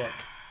 I'll have to look.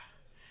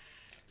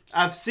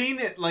 I've seen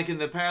it like in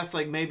the past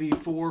like maybe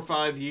 4 or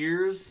 5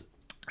 years.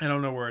 I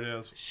don't know where it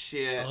is.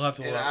 Shit. I'll have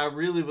to look. I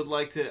really would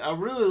like to. I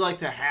really like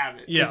to have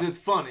it because it's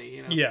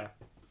funny, Yeah.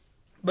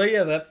 But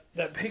yeah,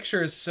 that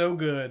picture is so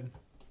good.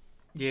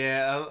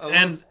 Yeah,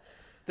 and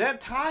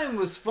that time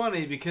was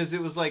funny because it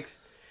was like,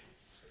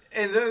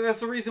 and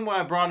that's the reason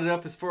why I brought it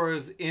up as far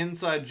as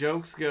inside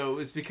jokes go,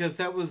 is because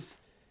that was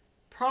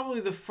probably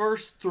the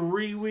first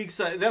 3 weeks.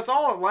 That's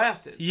all it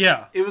lasted.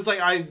 Yeah, it was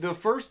like the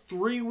first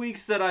 3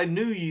 weeks that I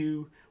knew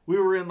you, we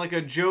were in like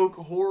a joke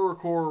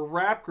horrorcore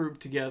rap group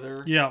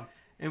together. Yeah,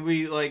 and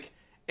we like,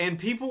 and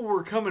people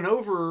were coming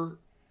over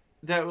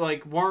that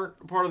like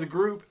weren't part of the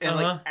group and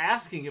like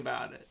asking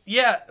about it.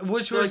 Yeah,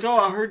 which They're was like,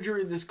 oh, I heard you're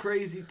in this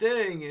crazy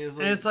thing, and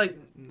it's like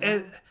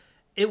no.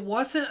 It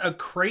wasn't a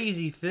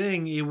crazy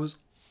thing. It was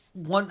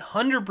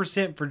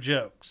 100% for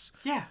jokes.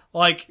 Yeah,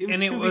 like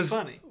it was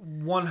funny.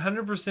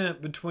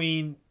 100%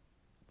 between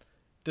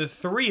the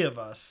 3 of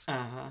us.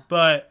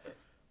 But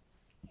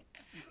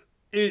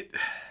it,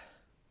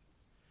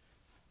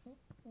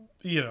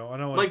 I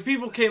don't like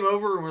people came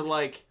over and were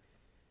like.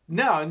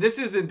 No, and this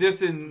isn't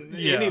dissing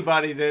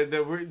anybody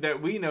that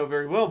we know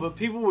very well, but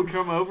people would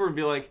come over and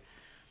be like,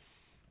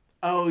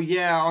 "Oh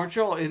yeah, aren't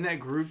y'all in that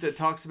group that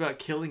talks about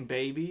killing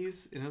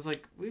babies?" And I was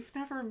like, "We've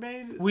never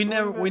made we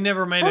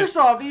never made First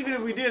off, even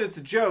if we did, it's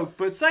a joke.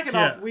 But second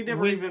off, we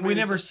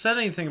never said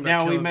anything about.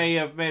 Now we may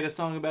have made a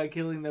song about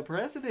killing the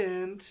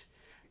president.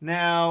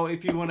 Now,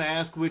 if you want to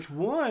ask which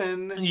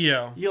one,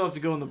 you'll have to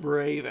go on the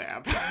Brave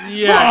app.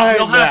 Yeah,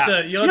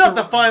 you'll have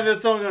to find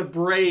this song on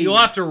Brave. You'll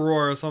have to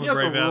roar us on the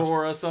Brave app. You'll have to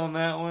roar us on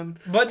that one.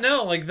 But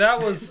no, like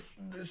that was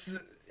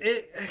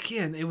it.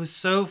 Again, it was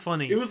so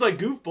funny. It was like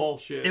goofball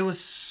shit. It was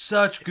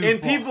such goofball.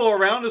 And people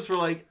around us were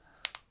like,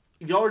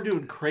 "Y'all are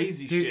doing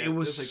crazy shit." Dude, it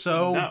was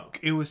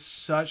it was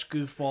such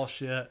goofball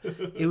shit.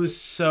 It was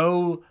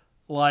so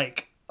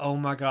like, oh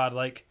my god,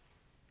 like.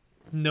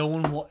 No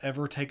one will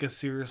ever take us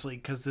seriously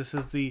because this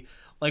is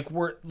what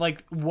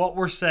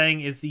we're saying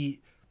is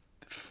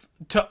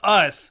to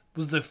us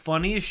was the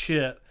funniest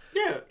shit.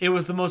 Yeah. It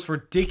was the most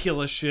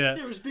ridiculous shit.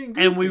 Yeah, it was being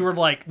goofy. And we were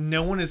like,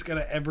 no one is going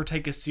to ever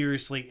take us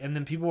seriously. And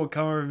then people would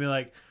come over and be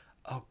like,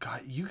 oh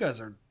God, you guys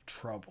are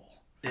trouble.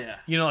 Yeah.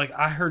 Like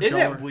I heard Isn't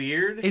that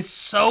weird? It's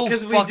so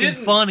fucking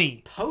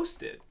funny.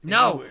 Post it.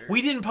 No,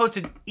 we didn't post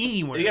it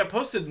anywhere. It got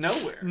posted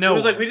nowhere. No. It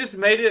was like we just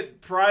made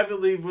it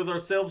privately with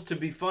ourselves to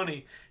be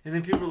funny. And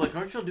then people were like,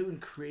 aren't y'all doing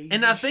crazy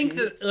And I think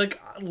shit? that like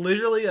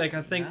literally like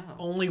I think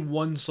only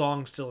one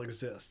song still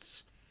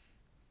exists.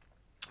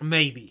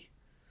 Maybe.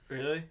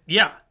 Really?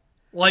 Yeah.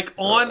 Like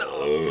on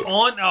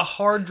a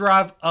hard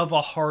drive of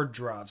a hard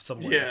drive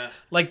somewhere. Yeah.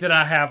 Like that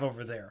I have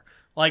over there.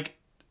 Like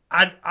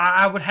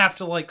I would have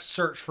to like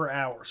search for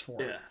hours for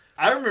it. Yeah.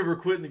 I remember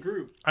quitting the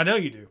group. I know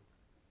you do.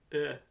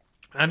 Yeah.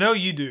 I know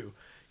you do.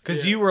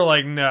 Because you were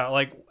like, no.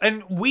 Like,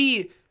 and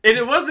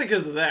it wasn't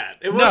because of that.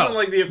 It wasn't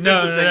like the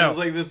offensive thing. It was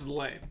like, this is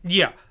lame.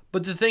 Yeah.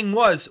 But the thing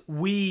was,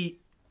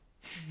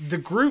 the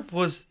group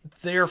was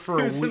there for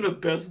a week. It was in the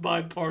Best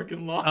Buy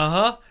parking lot.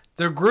 Uh-huh.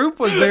 The group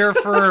was there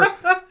for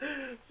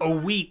a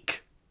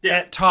week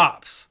at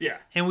tops. Yeah.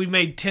 And we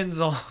made 10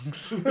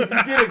 songs. We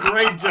did a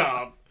great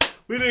job.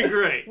 We did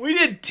great. We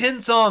did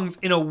 10 songs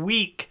in a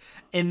week.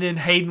 And then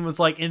Hayden was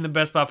like in the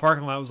Best Buy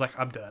parking lot. I was like,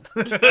 I'm done.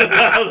 I'm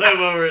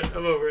over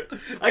it.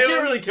 I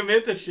can't really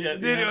commit to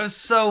shit. Dude, it was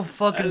so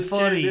fucking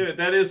funny. Can't do it.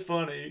 That is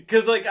funny.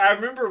 Because, like, I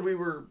remember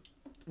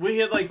we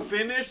had, like,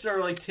 finished our,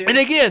 like, 10. And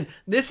again,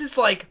 this is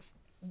like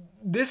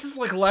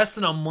less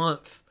than a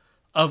month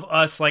of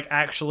us, like,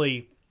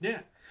 actually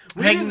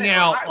hanging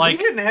out. We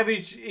didn't have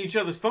each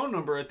other's phone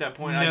number at that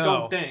point, I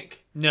don't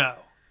think. No.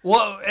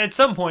 Well, at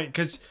some point,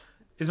 because...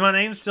 Is my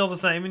name still the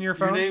same in your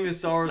phone? Your name is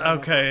SARS.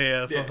 Okay,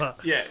 yeah. So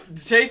yeah.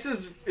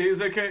 Chase's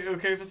is okay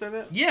if I say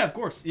that? Yeah, of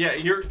course. Yeah,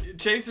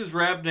 Chase's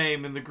rap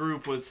name in the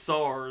group was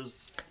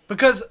SARS.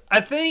 Because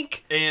I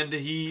think... And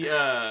he...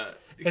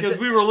 because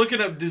we were looking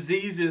up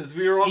diseases.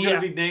 We were all going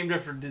to be named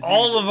after diseases.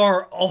 All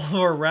of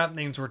our rap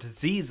names were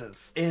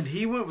diseases. And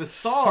he went with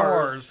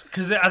SARS.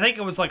 Because I think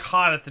it was like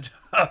hot at the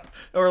top.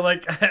 Or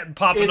like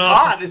popping it's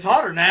off. Hot. It's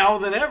hotter now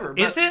than ever.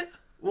 Is it?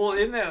 Well,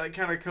 isn't that like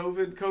kind of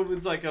COVID?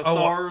 COVID's like a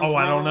SARS. Oh,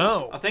 I don't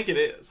know. I think it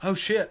is. Oh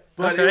shit!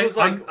 But okay. it was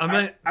like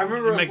I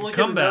remember us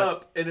looking it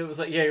up, and it was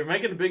like, yeah, you're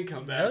making a big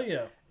comeback. Hell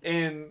yeah!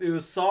 And it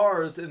was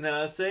SARS, and then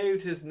I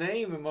saved his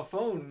name in my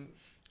phone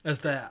as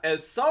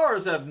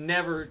SARS. I've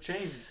never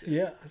changed it.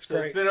 Yeah, that's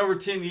great. It's been over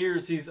 10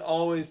 years. He's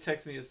always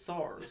texted me as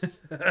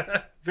SARS.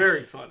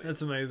 Very funny.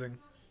 That's amazing.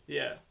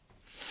 Yeah,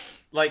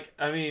 like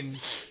I mean,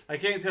 I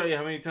can't tell you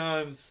how many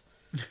times.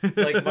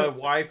 Like my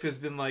wife has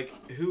been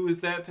like, "Who is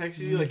that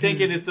texting you?" Like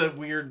thinking it's a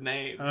weird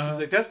name. She's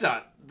like, "That's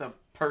not the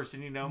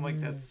person, you know." I'm like,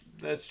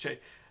 "That's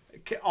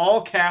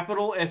all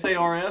capital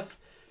SARS."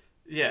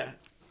 Yeah.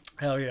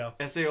 Hell yeah.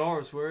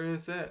 SARS. Where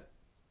is that?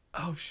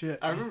 Oh shit.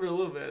 I remember a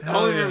little bit. I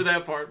only remember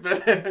that part,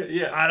 but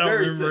yeah. I don't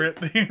remember it.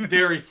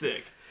 Very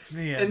sick.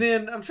 Man. And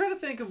then I'm trying to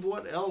think of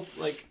what else.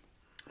 Like,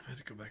 I had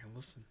to go back and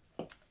listen.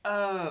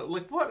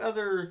 Like what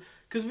other?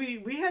 Because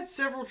we had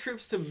several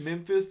trips to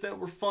Memphis that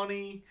were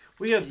funny.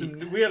 We had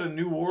a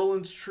New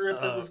Orleans trip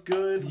that was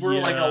good.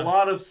 Where like a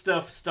lot of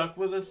stuff stuck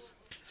with us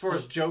as far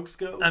as jokes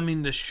go. I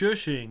mean, the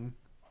shushing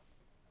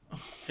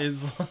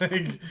is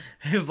like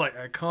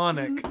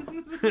iconic.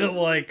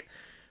 Like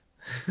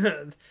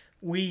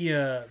we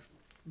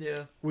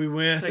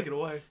went. Take it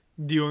away.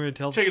 Do you want me to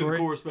tell the story? Take it to the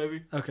chorus,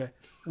 baby. Okay.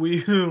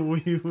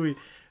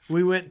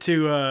 We went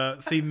to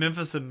see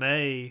Memphis in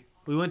May.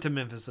 We went to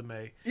Memphis in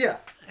May. Yeah.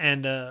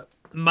 And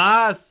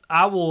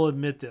I will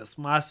admit this,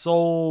 my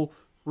sole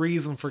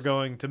reason for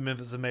going to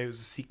Memphis in May was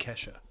to see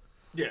Kesha.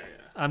 Yeah.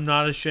 I'm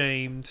not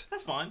ashamed.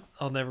 That's fine.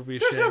 I'll never be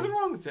ashamed. There's nothing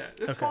wrong with that.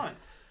 It's fine.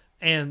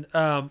 And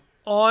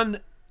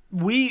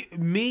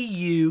me,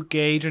 you,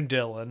 Gage, and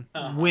Dylan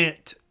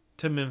went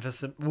to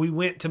Memphis. We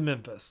went to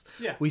Memphis.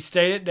 Yeah. We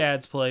stayed at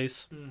Dad's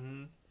place.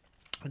 Mm-hmm.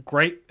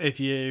 Great. If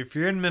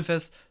you're in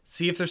Memphis,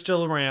 see if they're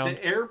still around.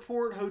 The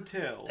airport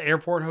hotel. The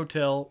airport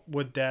hotel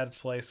with Dad's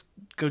place.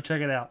 Go check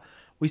it out.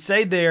 We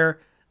stayed there,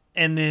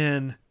 and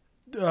then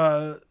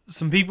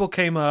some people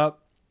came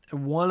up.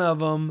 And one of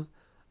them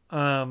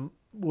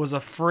was a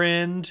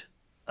friend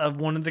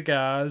of one of the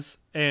guys,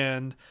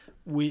 and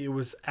it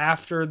was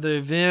after the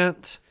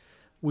event.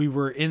 We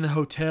were in the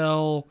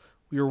hotel.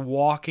 We were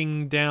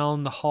walking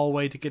down the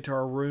hallway to get to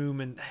our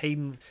room, and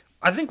Hayden.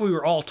 I think we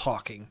were all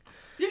talking.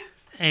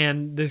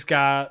 And this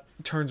guy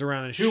turns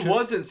around and who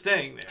wasn't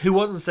staying there. He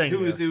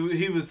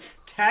was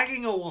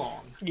tagging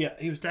along. Yeah,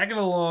 he was tagging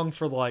along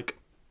for like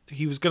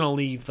he was gonna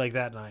leave like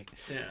that night.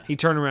 Yeah. He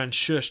turned around and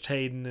shushed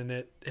Hayden, and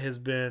it has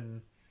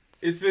been.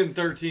 It's been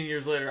 13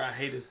 years later. I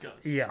hate his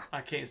guts. Yeah.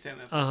 I can't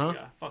stand that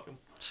fucking guy. Fuck him.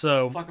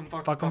 So fuck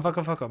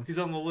him. He's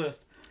on the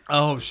list.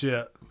 Oh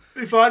shit.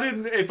 If I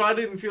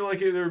didn't feel like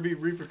there would be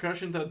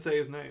repercussions, I'd say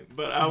his name.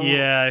 But I won't.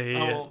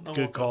 Yeah.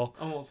 Good call.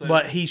 I won't say.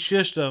 But he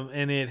shushed him,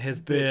 and it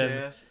has been.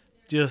 Ass.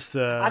 Just,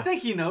 I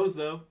think he knows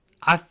though.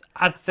 I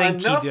think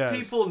enough he does.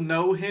 People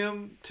know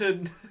him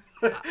to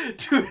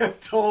have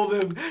told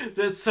him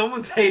that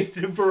someone's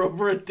hated him for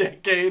over a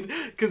decade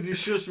because he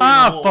shushed me.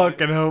 I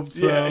fucking hope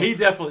so. Yeah, he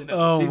definitely knows.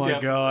 Oh my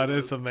god,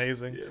 it's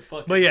amazing.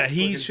 Yeah, but yeah,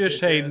 he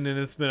shushed Hayden, and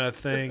it's been a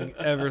thing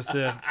ever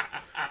since.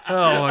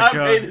 Oh my god,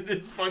 I've hated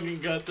his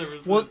fucking guts ever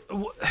since. What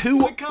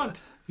cunt?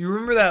 You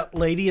remember that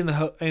lady in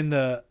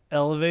the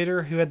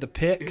elevator who had the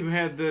pick?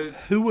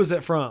 Who was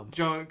it from?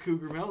 John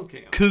Cougar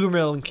Mellencamp. Cougar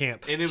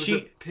Mellencamp. And it was a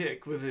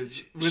pick with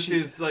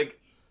his like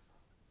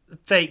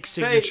fake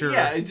signature.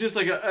 Yeah, just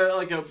like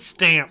a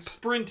stamp,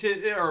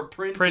 printed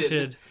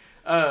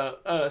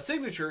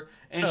signature,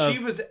 and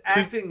she was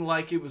acting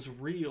like it was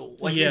real,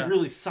 like he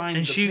really signed.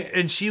 And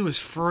she was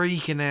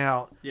freaking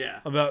out. Yeah.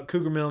 About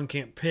Cougar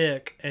Mellencamp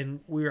pick, and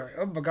we were like,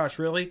 oh my gosh,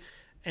 really?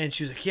 And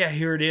she was like, yeah,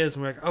 here it is.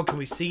 And we're like, oh, can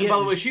we see it? And by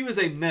the way, she was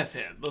a meth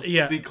head. Let's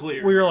be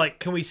clear. We were like,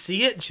 can we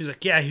see it? And she was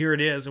like, yeah, here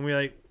it is. And we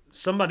like,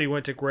 somebody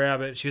went to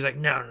grab it. And she was like,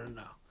 no.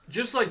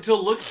 Just like to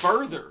look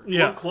further.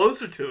 Yeah. Look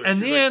closer to it.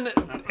 And then,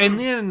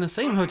 in the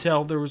same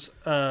hotel, there was,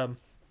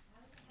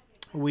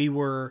 we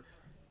were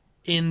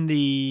in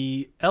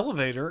the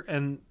elevator.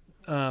 And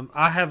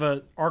I have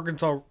a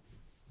Arkansas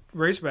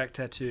Razorback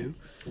tattoo.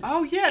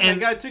 Oh yeah,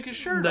 and that guy took his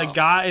shirt off. The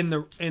guy in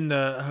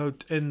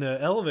the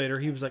elevator,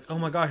 he was like, "Oh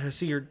my gosh, I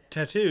see your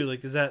tattoo.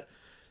 Like, is that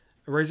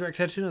a Razorback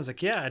tattoo?" And I was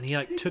like, "Yeah." And he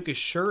like took his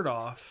shirt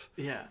off.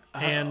 Yeah.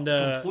 And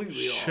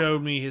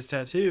showed me his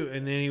tattoo.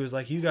 And then he was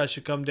like, "You guys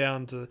should come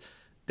down to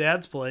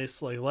Dad's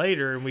place like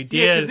later." And we did.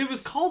 Yeah, because it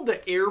was called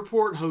the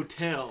Airport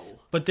Hotel.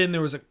 But then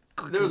there was a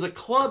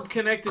club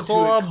connected to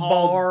it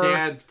called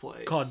Dad's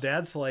Place. Called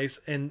Dad's Place,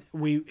 and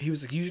he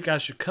was like, "You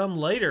guys should come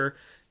later."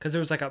 Because it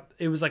was like a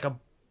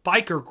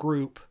biker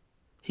group.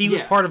 He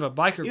was part of a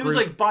biker group. It was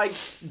like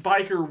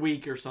biker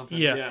week or something.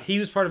 Yeah, he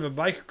was part of a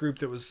biker group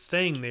that was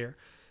staying there.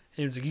 And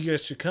he was like, "You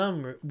guys should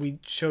come." We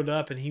showed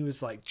up, and he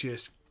was like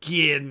just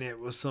getting it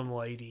with some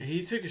lady.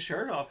 He took his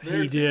shirt off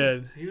there. He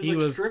did. He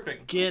was stripping.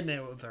 Getting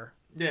it with her.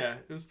 Yeah,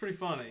 it was pretty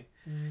funny.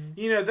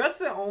 Mm-hmm. That's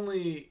the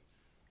only...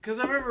 Because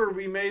I remember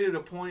we made it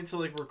a point to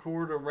like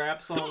record a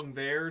rap song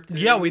there too.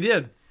 Yeah, we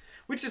did.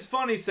 Which is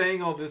funny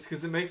saying all this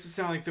because it makes it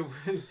sound like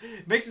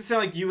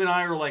you and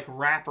I are like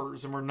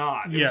rappers and we're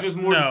not. It was just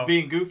more just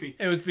being goofy.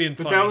 It was being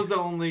funny. But that was the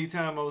only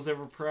time I was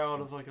ever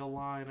proud of like a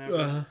line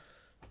ever.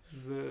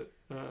 Is the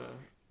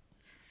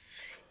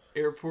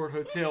Airport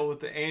Hotel with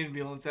the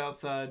ambulance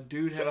outside.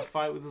 Dude had a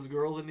fight with his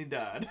girl and he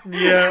died.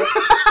 Yeah.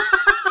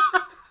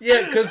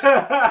 Yeah, because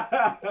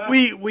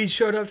we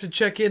showed up to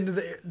check into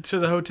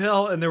the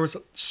hotel, and there was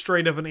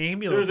straight up an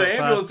ambulance. There was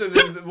an ambulance, and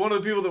then one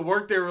of the people that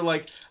worked there were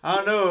like, I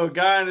don't know, a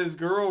guy and his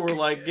girl were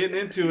like getting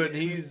into it,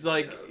 and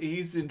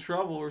he's in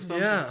trouble or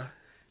something. Yeah.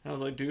 And I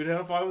was like, dude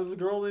had a fight with his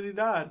girl, and he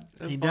died.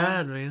 That's fine.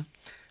 Died, man.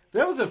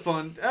 That was a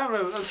fun. I don't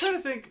know. I'm trying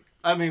to think.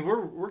 I mean,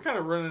 we're kind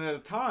of running out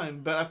of time,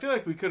 but I feel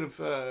like we could have.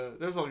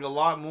 There's like a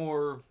lot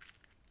more.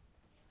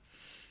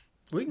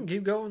 We can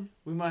keep going.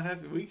 We might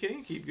have to. We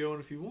can keep going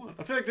if you want.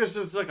 I feel like there's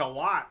just like a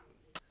lot.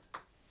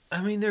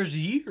 I mean, there's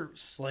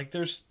years. Like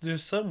there's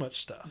so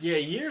much stuff. Yeah,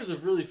 years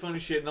of really funny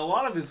shit, and a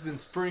lot of it's been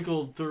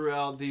sprinkled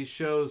throughout these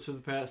shows for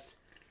the past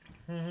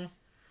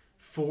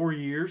 4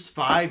 years,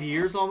 5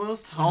 years,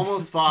 almost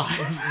 5.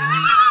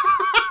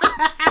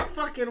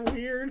 Fucking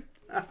weird.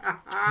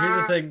 Here's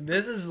the thing.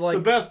 This is like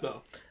it's the best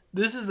though.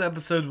 This is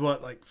episode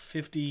what, like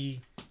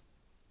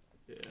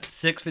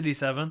 56,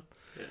 57?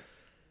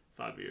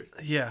 5 years.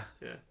 Yeah.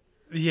 Yeah.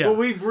 Yeah. But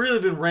we've really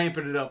been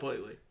ramping it up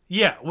lately.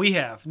 Yeah, we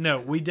have. No,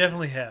 we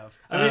definitely have.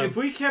 I mean, if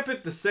we kept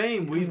it the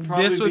same, we'd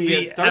probably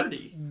be at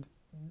 30.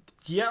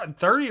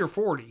 30 or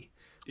 40.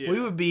 Yeah. We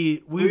would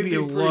be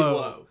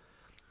low.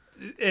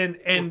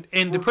 And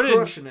to put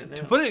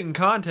it in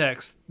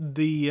context,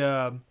 the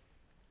other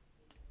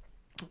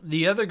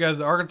guys,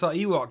 the Arkansas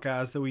Ewok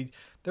guys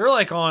they're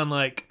like on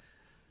like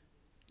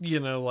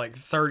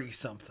 30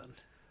 something.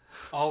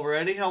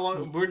 Already? How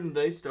long? Where did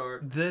they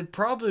start? They'd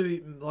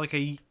probably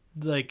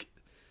like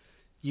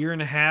year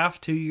and a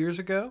half, 2 years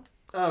ago.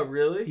 Oh,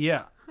 really?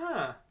 Yeah.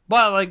 Huh.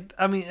 But like,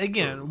 I mean,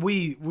 again,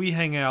 we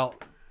hang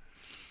out.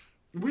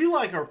 We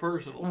like our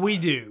personal time. We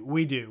do.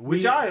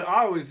 Which I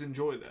always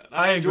enjoy that.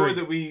 I enjoy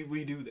that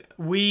we do that.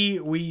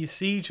 We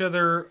see each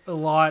other a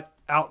lot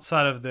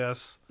outside of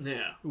this.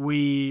 Yeah.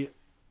 We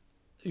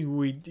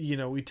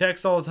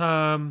text all the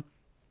time.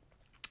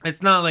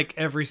 It's not like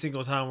every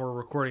single time we're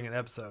recording an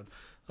episode.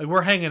 Like,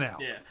 we're hanging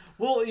out. Yeah.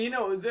 Well,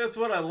 that's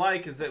what I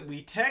like is that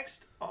we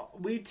text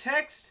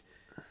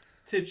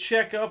to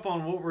check up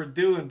on what we're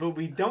doing, but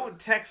we don't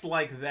text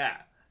like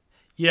that.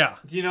 Yeah.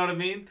 Do you know what I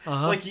mean?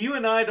 Uh-huh. Like, you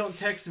and I don't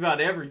text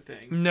about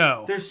everything.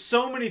 No. There's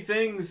so many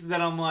things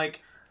that I'm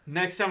like,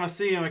 next time I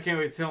see him, I can't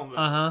wait to tell him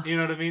about. Uh-huh. You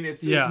know what I mean?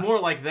 It's more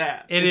like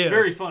that. It's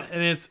very funny.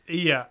 And it's,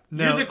 no.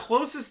 You're the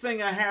closest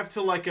thing I have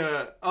to like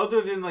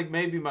other than like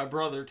maybe my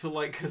brother, to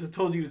like, because I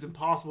told you it's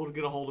impossible to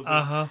get a hold of him.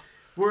 Uh-huh.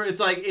 Where it's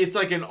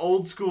like an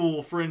old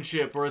school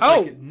friendship where it's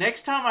like,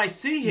 next time I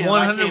see him, 100%.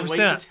 I can't wait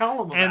to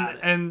tell him about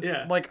it. And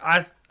like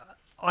I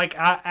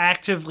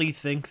actively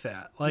think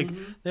that. Like,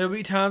 there'll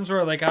be times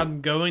where like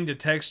I'm going to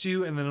text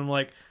you and then I'm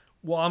like,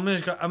 well, I'm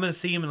gonna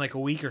see him in like a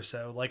week or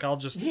so. Like I'll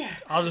just Isn't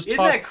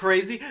talk. that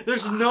crazy?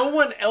 There's no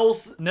one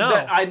else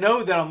that I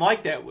know that I'm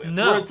like that with.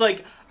 No. Where it's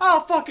like,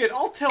 oh fuck it,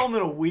 I'll tell him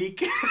in a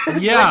week.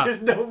 Yeah.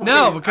 Like,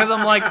 no, because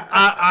I'm like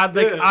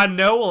I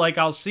know like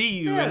I'll see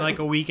you in like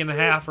a week and a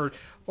half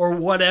or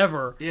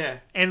whatever. Yeah.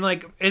 And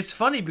like it's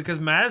funny because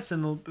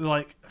Madison will,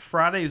 like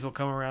Fridays will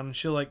come around and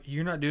she'll like,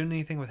 you're not doing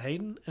anything with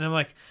Hayden? And I'm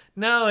like,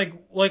 no,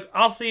 like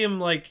I'll see him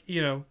like,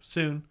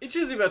 soon. It's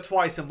usually about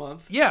twice a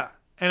month. Yeah.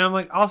 And I'm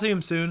like, I'll see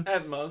him soon.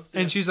 At most.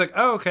 Yeah. And she's like,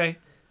 oh, okay.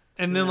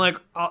 And then like,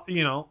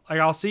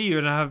 I'll see you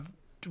and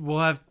we'll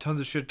have tons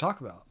of shit to talk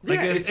about.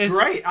 Like, yeah, it's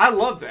great. I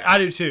love that. I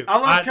do too. I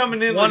love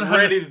coming in like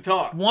ready to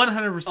talk.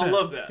 100%. I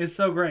love that. It's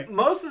so great.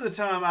 Most of the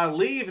time I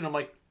leave and I'm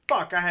like,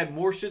 fuck, I had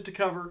more shit to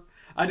cover.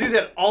 I do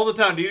that all the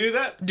time. Do you do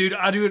that? Dude,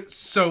 I do it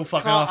so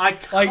fucking often.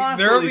 I Like,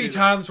 there will be do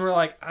times where,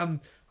 like,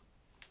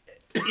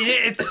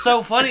 it's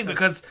so funny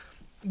because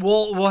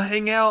we'll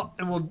hang out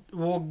and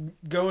we'll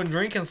go and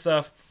drink and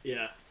stuff.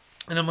 Yeah.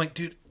 And I'm like,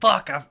 dude,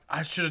 fuck,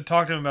 I should have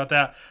talked to him about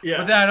that. Yeah.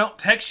 But then I don't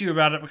text you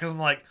about it because I'm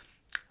like,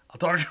 I'll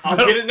talk to you I'll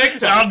about get it next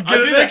time. I'll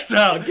get it next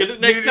time. I'll get it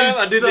next Dude, time.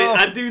 it's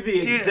I do the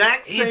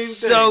exact same thing. It's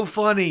so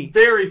funny.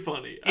 Very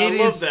funny. I It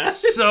love is that.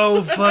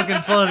 so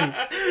fucking funny.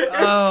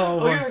 Oh,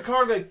 I'll get in the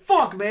car and be like,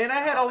 fuck, man, I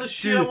had all this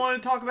shit I Dude.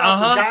 wanted to talk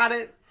about. Forgot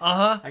it.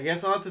 I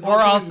guess I'll have to talk Or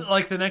to I'll, him.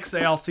 like, the next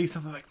day I'll see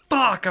something like,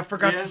 fuck, I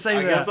forgot to say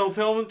I that. guess I'll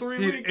tell him in 3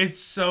 Dude, weeks. it's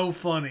so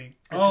funny.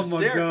 It's my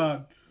hysterical.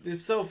 God.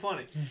 It's so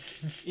funny.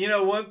 You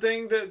know, one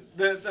thing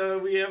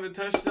that we haven't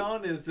touched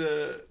on is...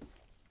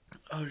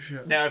 Oh,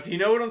 shit. Now, if you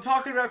know what I'm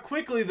talking about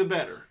quickly, the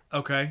better.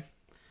 Okay.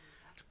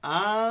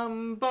 Yeah.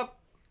 Oh,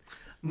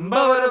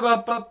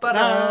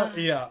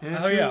 yeah.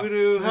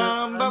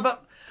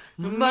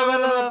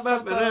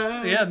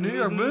 Yeah, New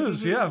York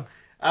blues, yeah.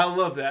 I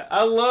love that.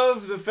 I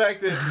love the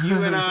fact that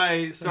you and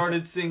I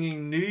started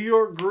singing New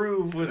York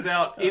Groove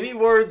without any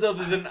words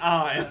other than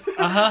I.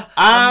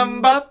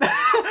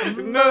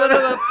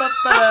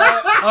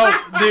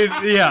 Oh, dude,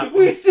 yeah.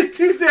 We used to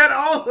do that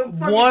all the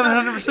fucking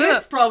 100%. time.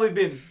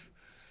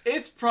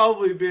 It's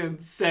probably been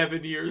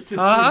 7 years since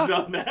we've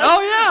done that.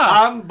 Oh,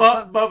 yeah.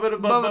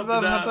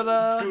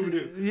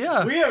 Scooby-Doo.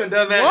 Yeah. We haven't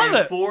done that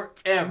in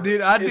forever.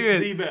 Dude, I do it.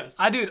 It's the best.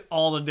 I do it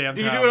all the damn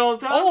time. Do you do it all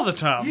the time? All the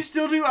time. You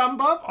still do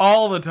Bup?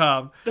 All the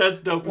time.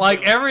 That's dope.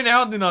 Like, every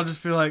now and then I'll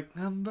just be like,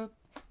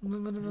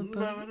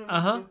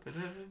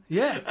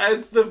 Yeah.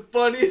 That's the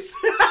funniest.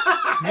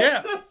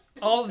 Yeah. So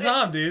all the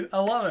time, dude. I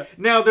love it.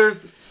 Now,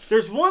 there's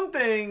one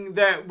thing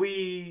that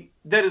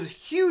is a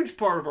huge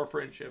part of our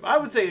friendship. I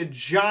would say a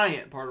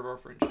giant part of our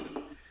friendship.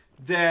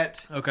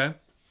 That, Okay.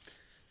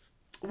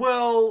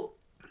 well,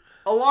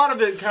 a lot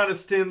of it kind of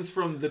stems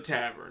from the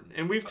tavern.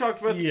 And we've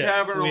talked about the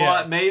tavern a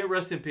lot. May it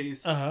rest in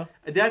peace.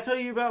 Did I tell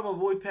you about my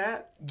boy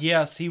Pat?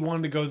 Yes, he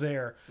wanted to go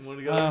there. You want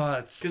to go there? Oh,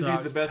 that's because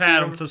he's the best.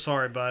 Pat, I'm so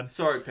sorry, bud.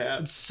 Sorry, Pat.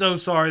 I'm so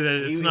sorry that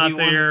it's not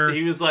there.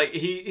 He was like,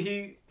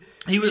 he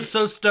was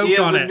so stoked he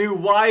has on a it. new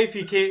wife.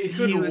 He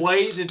couldn't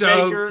wait to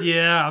take her.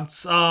 Yeah, and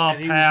Pat.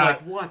 he was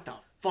like, what the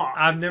fuck?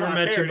 I've never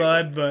met you,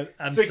 bud, but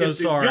I'm so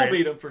sorry. You'll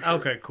meet him for sure.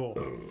 Okay, cool.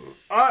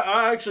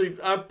 I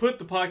put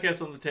the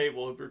podcast on the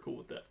table if you're cool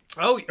with that.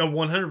 Oh,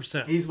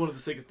 100%. He's one of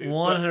the sickest dudes.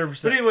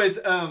 100%. But anyways,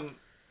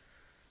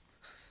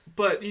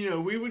 but you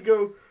know, we would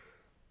go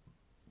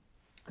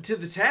to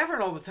the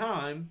tavern all the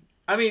time.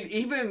 I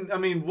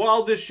mean,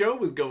 while this show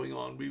was going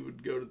on, we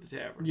would go to the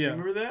tavern. Yeah. Do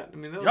you remember that? I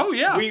mean,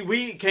 yeah.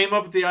 We came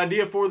up with the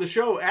idea for the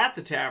show at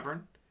the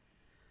tavern.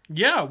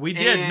 Yeah, we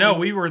did. No,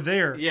 we were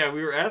there. Yeah,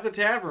 we were at the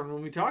tavern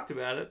when we talked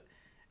about it.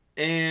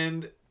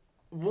 And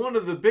one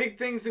of the big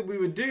things that we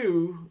would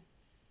do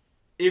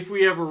if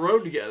we ever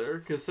rode together,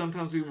 because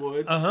sometimes we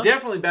would,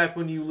 definitely back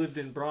when you lived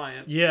in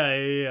Bryant.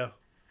 Yeah.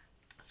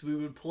 So we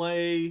would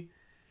play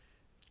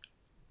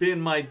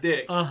Bend My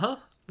Dick.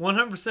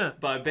 100%.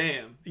 By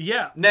Bam.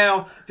 Yeah.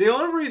 Now, the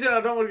only reason I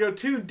don't want to go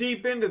too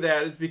deep into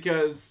that is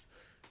because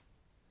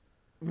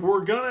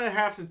we're going to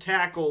have to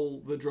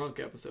tackle the drunk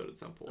episode at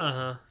some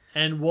point.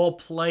 And we'll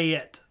play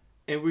it.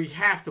 And we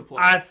have to play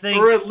I it. think...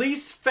 Or at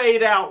least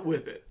fade out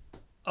with it.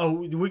 Oh,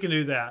 we can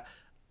do that.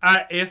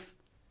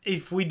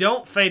 If we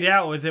don't fade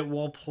out with it,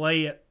 we'll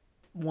play it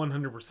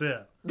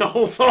 100%. The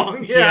whole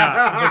song?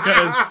 Yeah,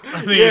 because,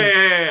 I mean...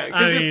 Yeah.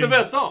 Because it's the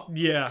best song.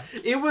 Yeah.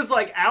 It was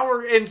like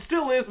and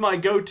still is my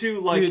go-to,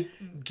 like,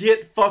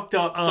 get fucked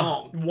up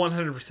song.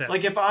 100%.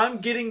 Like, if I'm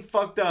getting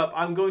fucked up,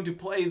 I'm going to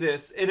play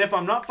this. And if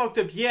I'm not fucked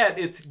up yet,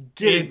 it's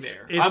getting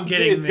there.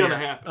 It's going to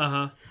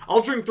happen.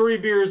 I'll drink 3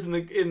 beers in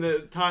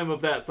the time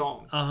of that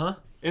song.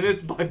 And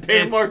it's by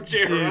Bam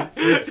Margera.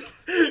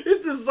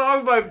 It's a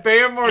song by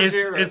Bam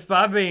Margera. It's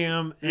by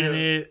Bam, and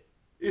it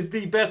is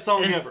the best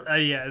song ever.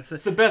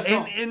 It's the best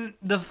song. And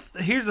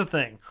here's the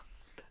thing.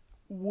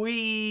 Let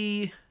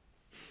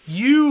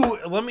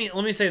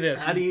me say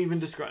this. How do you even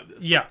describe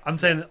this? Yeah, I'm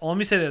saying. Let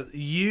me say this.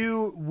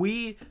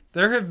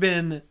 There have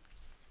been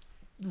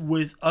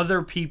with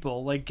other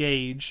people like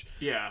Gage.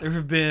 Yeah. There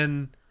have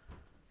been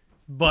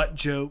butt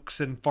jokes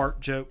and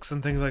fart jokes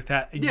and things like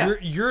that. Yeah.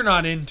 You're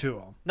not into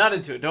them. Not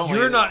into it. Don't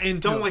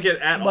like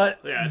it at all.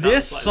 But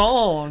this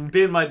song,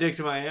 Bend My Dick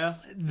to My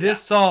Ass. This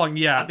song,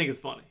 I think it's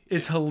funny.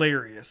 It's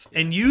hilarious,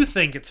 and you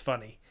think it's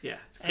funny. Yeah,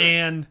 it's great.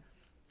 And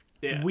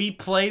we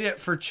played it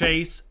for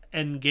Chase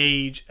and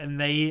Gage, and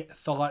they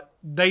thought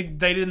they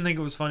didn't think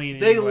it was funny.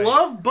 They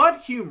love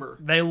butt humor.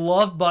 They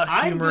love butt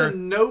humor. I'm the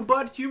no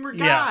butt humor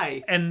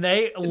guy. Yeah, and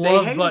they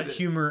love butt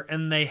humor,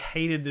 and they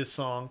hated this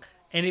song.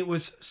 And it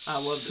was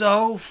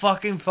so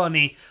fucking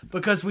funny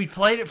because we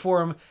played it for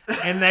them,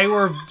 and they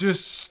were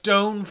just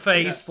stone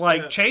faced.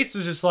 Chase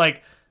was just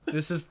like,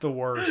 "This is the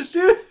worst."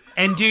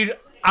 And dude,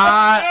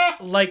 I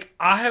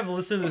have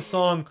listened to this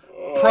song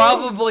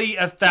probably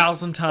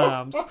 1,000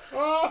 times.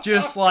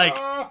 Just like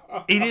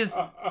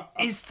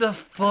it's the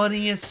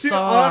funniest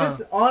song.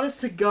 Honest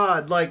to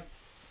God,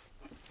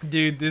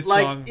 dude, this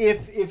like song.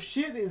 If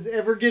shit is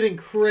ever getting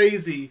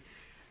crazy,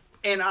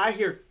 and I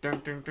hear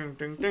ding ding ding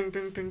ding ding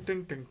ding ding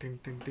ding ding ding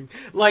ding ding.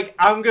 Like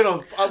I'm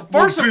gonna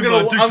first I'm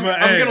gonna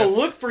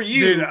look for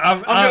you. Dude,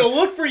 I'm gonna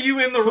look for you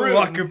in the room.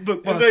 Like,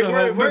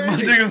 where is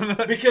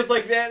he? Because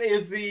like that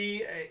is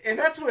and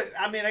that's what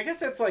I mean. I guess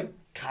that's like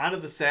kind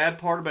of the sad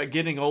part about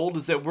getting old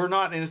is that we're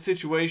not in a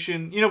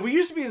situation. You know, we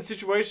used to be in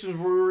situations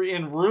where we were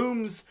in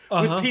rooms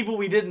with people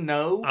we didn't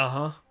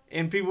know,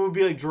 and people would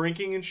be like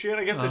drinking and shit.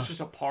 I guess it's just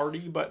a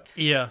party, but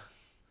yeah.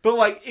 But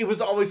like it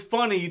was always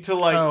funny to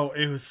like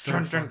it was so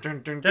and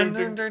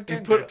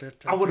put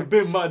I would have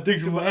been my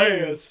dick to my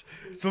ass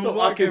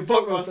so I can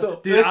fuck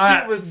myself. Dude,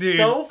 that shit was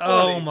so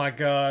funny. Oh my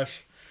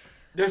gosh.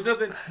 There's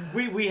nothing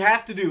we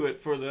have to do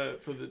it for the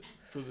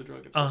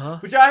drug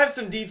episode. Which I have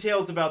some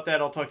details about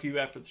that. I'll talk to you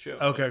after the show.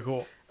 Okay,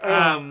 cool.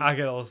 I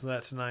gotta listen to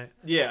that tonight.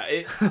 Yeah,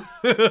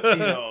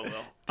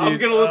 I'm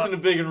gonna listen to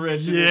Big and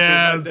Rich.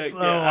 Yes.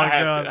 I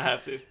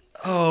have to.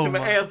 To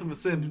my ass, I'm a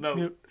send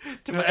note.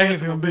 To my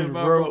ass, I'm a bend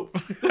my rope.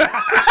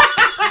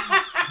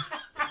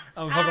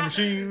 I'm a fucking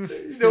machine.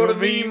 You know what I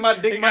mean? My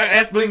dick, my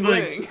ass, bling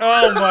bling.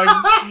 Oh my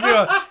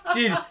god,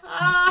 dude!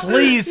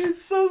 Please,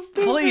 it's so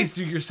stupid. Please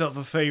do yourself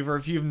a favor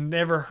if you've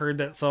never heard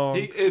that song.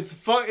 It's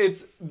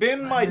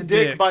Bend My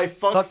Dick by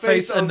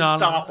Fuckface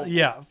Unstoppable.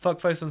 Yeah,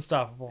 Fuckface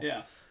Unstoppable.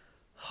 Yeah.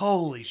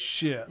 Holy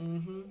shit.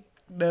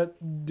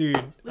 That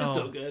dude. That's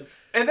so good.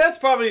 And that's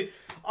probably,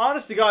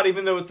 honest to God,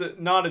 even though it's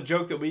not a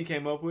joke that we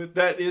came up with,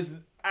 that is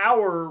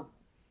our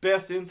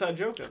best inside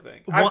joke, I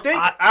think. I think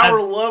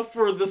our love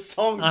for the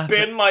song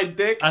Bend My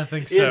Dick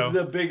is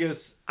the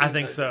biggest. I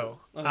think so.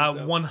 I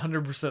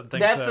 100% think so.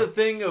 That's the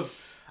thing of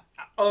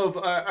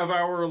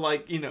our,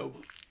 like,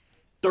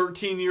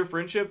 13-year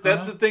friendship.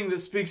 That's the thing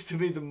that speaks to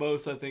me the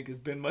most, I think, is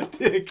Bend My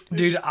Dick.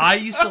 Dude, I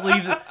used to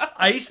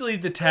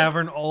leave the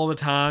tavern all the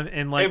time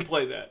and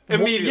play that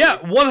immediately. Yeah,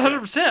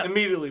 100%. Yeah,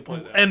 immediately play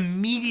that.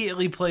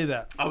 Immediately play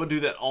that. I would do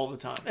that all the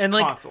time, and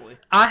constantly.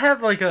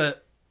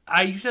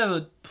 I used to have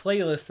a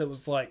playlist that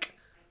was like,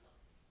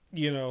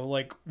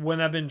 like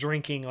when I've been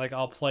drinking, like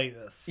I'll play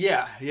this.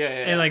 Yeah.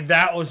 And like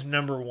that was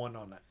number one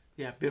on it.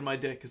 Yeah, Bend My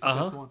Dick is the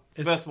best one. It's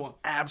the best one.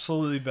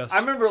 Absolutely best. I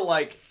remember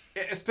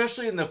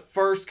especially in the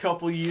first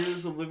couple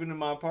years of living in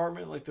my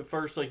apartment, like the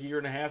first year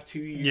and a half, 2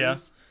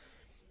 years.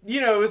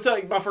 Yeah. It's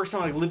like my first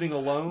time living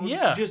alone.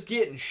 Yeah. Just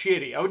getting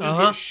shitty. I would just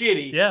get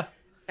shitty. Yeah.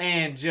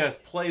 And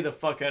just play the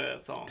fuck out of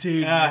that song.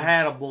 Dude. And I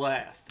had a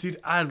blast. Dude,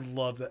 I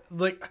love that.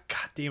 Like,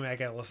 god damn it, I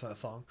gotta listen to that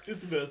song.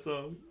 It's the best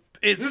song.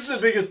 This is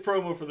the biggest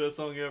promo for that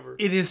song ever.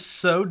 It is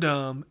so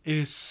dumb. It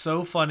is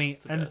so funny.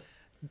 And best.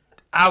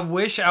 I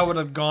wish I would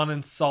have gone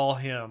and saw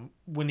him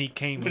when he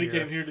came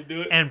here to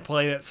do it and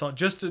play that song,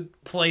 just to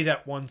play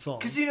that one song.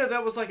 Because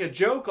that was like a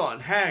joke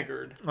on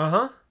Haggard.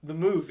 The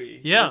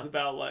movie. Yeah. It was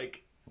about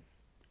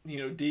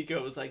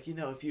Deco was like,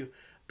 if you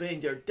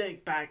bend your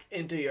dick back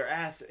into your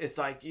ass, it's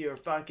like you're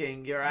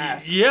fucking your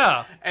ass.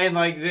 Yeah. And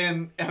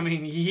then,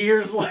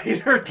 years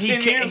later,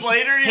 10 years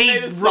later, he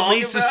made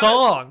released a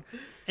song.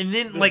 And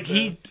then,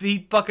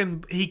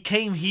 he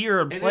came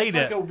here and played it.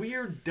 It's like a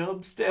weird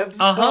dubstep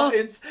song.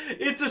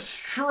 It's a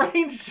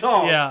strange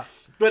song. Yeah.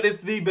 But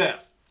it's the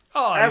best.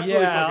 Oh,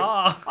 absolutely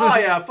yeah. Oh,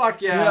 yeah,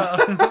 fuck yeah.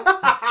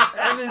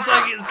 And it's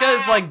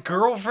got his,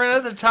 girlfriend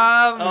at the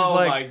time. Oh,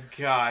 my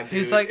God, dude.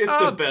 He's like, it's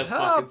the best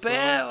fucking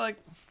song.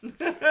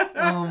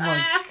 Oh,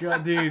 my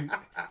God, dude.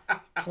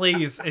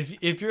 Please,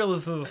 if you're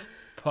listening to this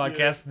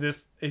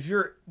podcast, if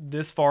you're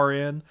this far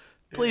in,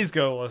 please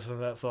go listen to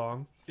that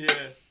song. Yeah.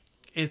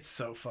 It's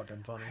so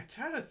fucking funny. I'm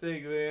trying to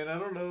think, man. I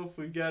don't know if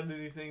we got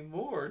anything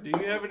more. Do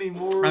you have any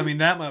more? I mean,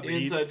 that might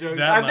be inside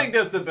jokes. I think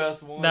that's the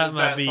best one. That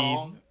might be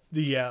song.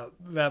 Yeah,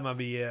 that might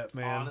be it,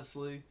 man.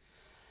 Honestly.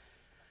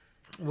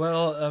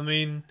 Well, I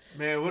mean,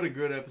 man, what a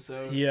good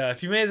episode. Yeah,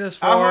 if you made this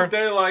far, I hope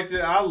they liked it.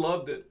 I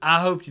loved it.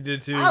 I hope you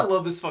did too. I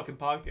love this fucking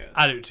podcast.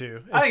 I do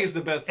too. I think it's the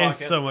best podcast.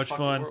 It's so much in the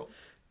fun. world.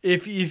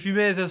 If you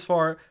made it this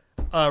far,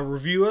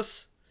 review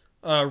us,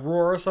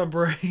 roar us on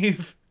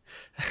Brave.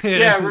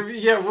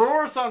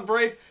 Roar us on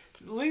Brave.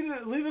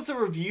 Leave us a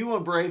review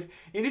on Brave,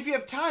 and if you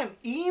have time,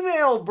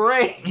 email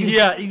Brave.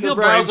 Yeah, email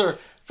the browser. Brave.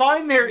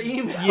 Find their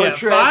email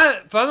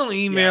address. Find an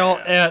email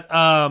at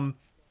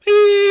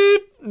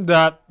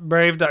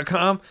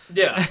 .brave.com.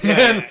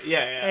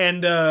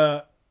 And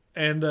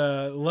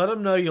let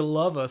them know you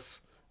love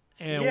us.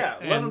 And,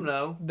 let them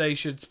know they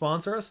should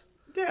sponsor us.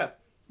 Yeah.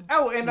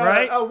 Oh, and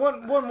right?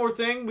 One more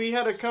thing. We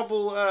had a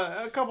couple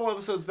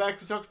episodes back.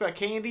 We talked about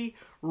candy.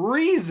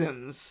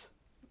 Reasons.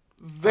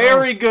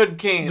 Very good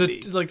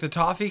candy. The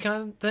toffee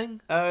kind of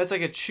thing? It's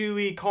like a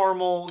chewy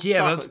caramel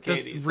chocolate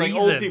candy. It's like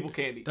old people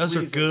candy. Those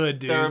are good,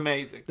 dude. They're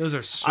amazing. Those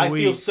are sweet. I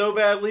feel so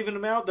bad leaving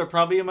them out. They're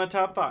probably in my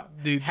top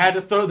 5. Dude, had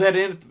to throw that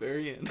in at the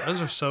very end.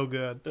 Those are so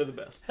good. They're the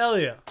best. Hell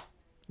yeah.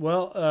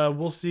 Well,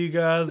 we'll see you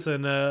guys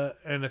in a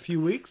few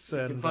weeks.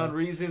 And you can find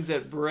Reasons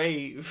at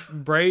Brave.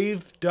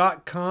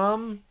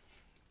 Brave.com /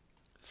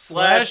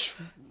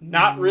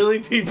 not really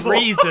people.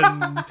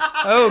 Reason.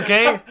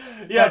 Okay.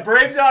 Yeah,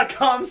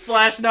 brave.com /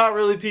 not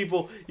really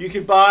people. You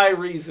can buy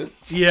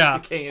Reasons. Yeah.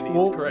 The candy.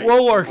 It's great.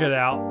 We'll work it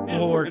out. Yeah,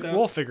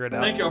 we'll figure it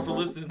out. Thank y'all for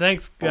listening.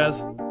 Thanks,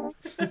 guys.